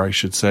X-Twitter, I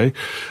should say,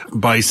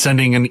 by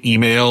sending an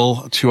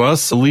email to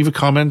us. Leave a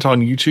comment on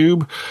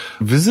YouTube.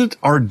 Visit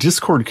our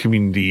Discord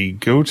community.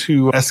 Go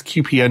to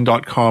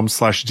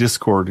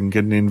sqpn.com/Discord and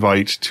get an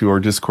invite to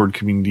our Discord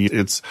community.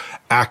 It's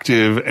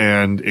active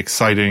and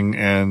exciting,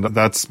 and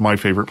that's my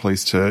favorite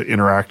place to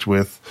interact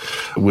with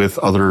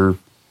other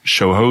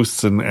show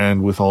hosts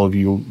and with all of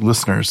you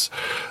listeners.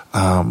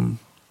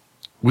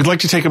 We'd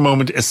like to take a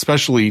moment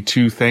especially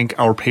to thank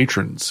our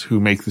patrons who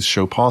make this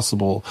show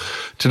possible.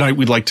 Tonight,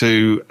 we'd like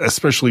to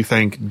especially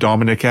thank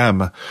Dominic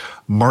M.,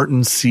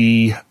 Martin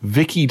C.,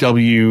 Vicky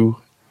W.,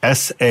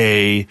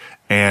 S.A.,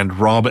 and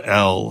Rob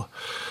L.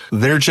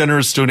 Their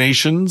generous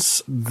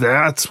donations,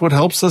 that's what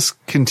helps us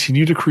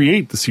continue to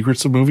create The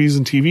Secrets of Movies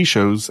and TV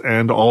Shows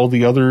and all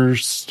the other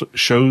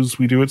shows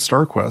we do at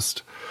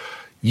StarQuest.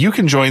 You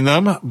can join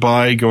them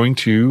by going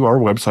to our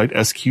website,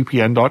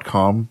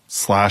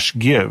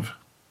 sqpn.com/give.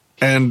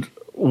 And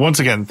once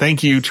again,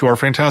 thank you to our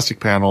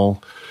fantastic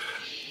panel.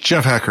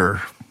 Jeff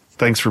Hecker,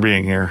 thanks for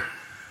being here.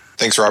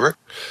 Thanks, Robert.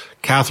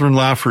 Catherine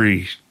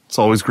Laffrey, it's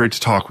always great to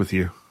talk with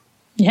you.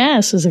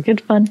 Yes, it was a good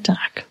fun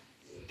talk.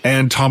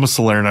 And Thomas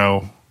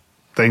Salerno,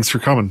 thanks for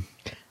coming.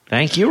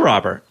 Thank you,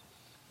 Robert.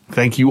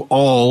 Thank you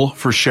all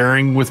for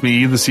sharing with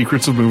me the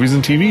secrets of movies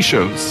and TV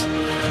shows.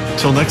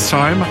 Till next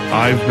time,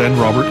 I've been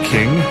Robert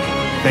King.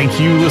 Thank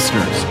you,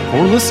 listeners,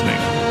 for listening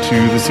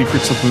to The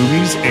Secrets of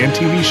Movies and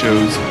TV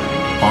Shows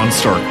on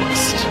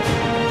StarQuest.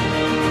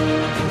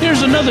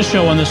 There's another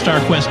show on the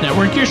StarQuest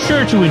network you're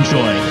sure to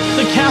enjoy,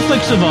 The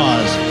Catholics of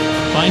Oz.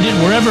 Find it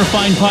wherever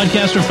fine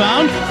podcasts are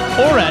found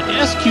or at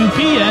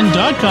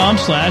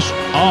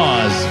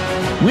sqpn.com/Oz.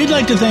 We'd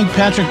like to thank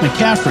Patrick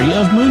McCaffrey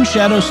of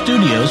Moonshadow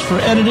Studios for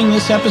editing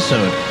this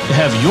episode. To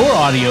have your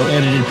audio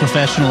edited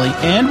professionally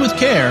and with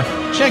care,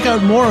 check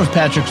out more of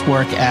Patrick's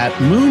work at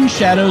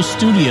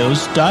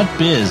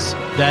moonshadowstudios.biz.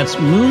 That's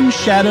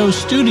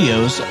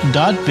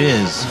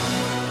moonshadowstudios.biz.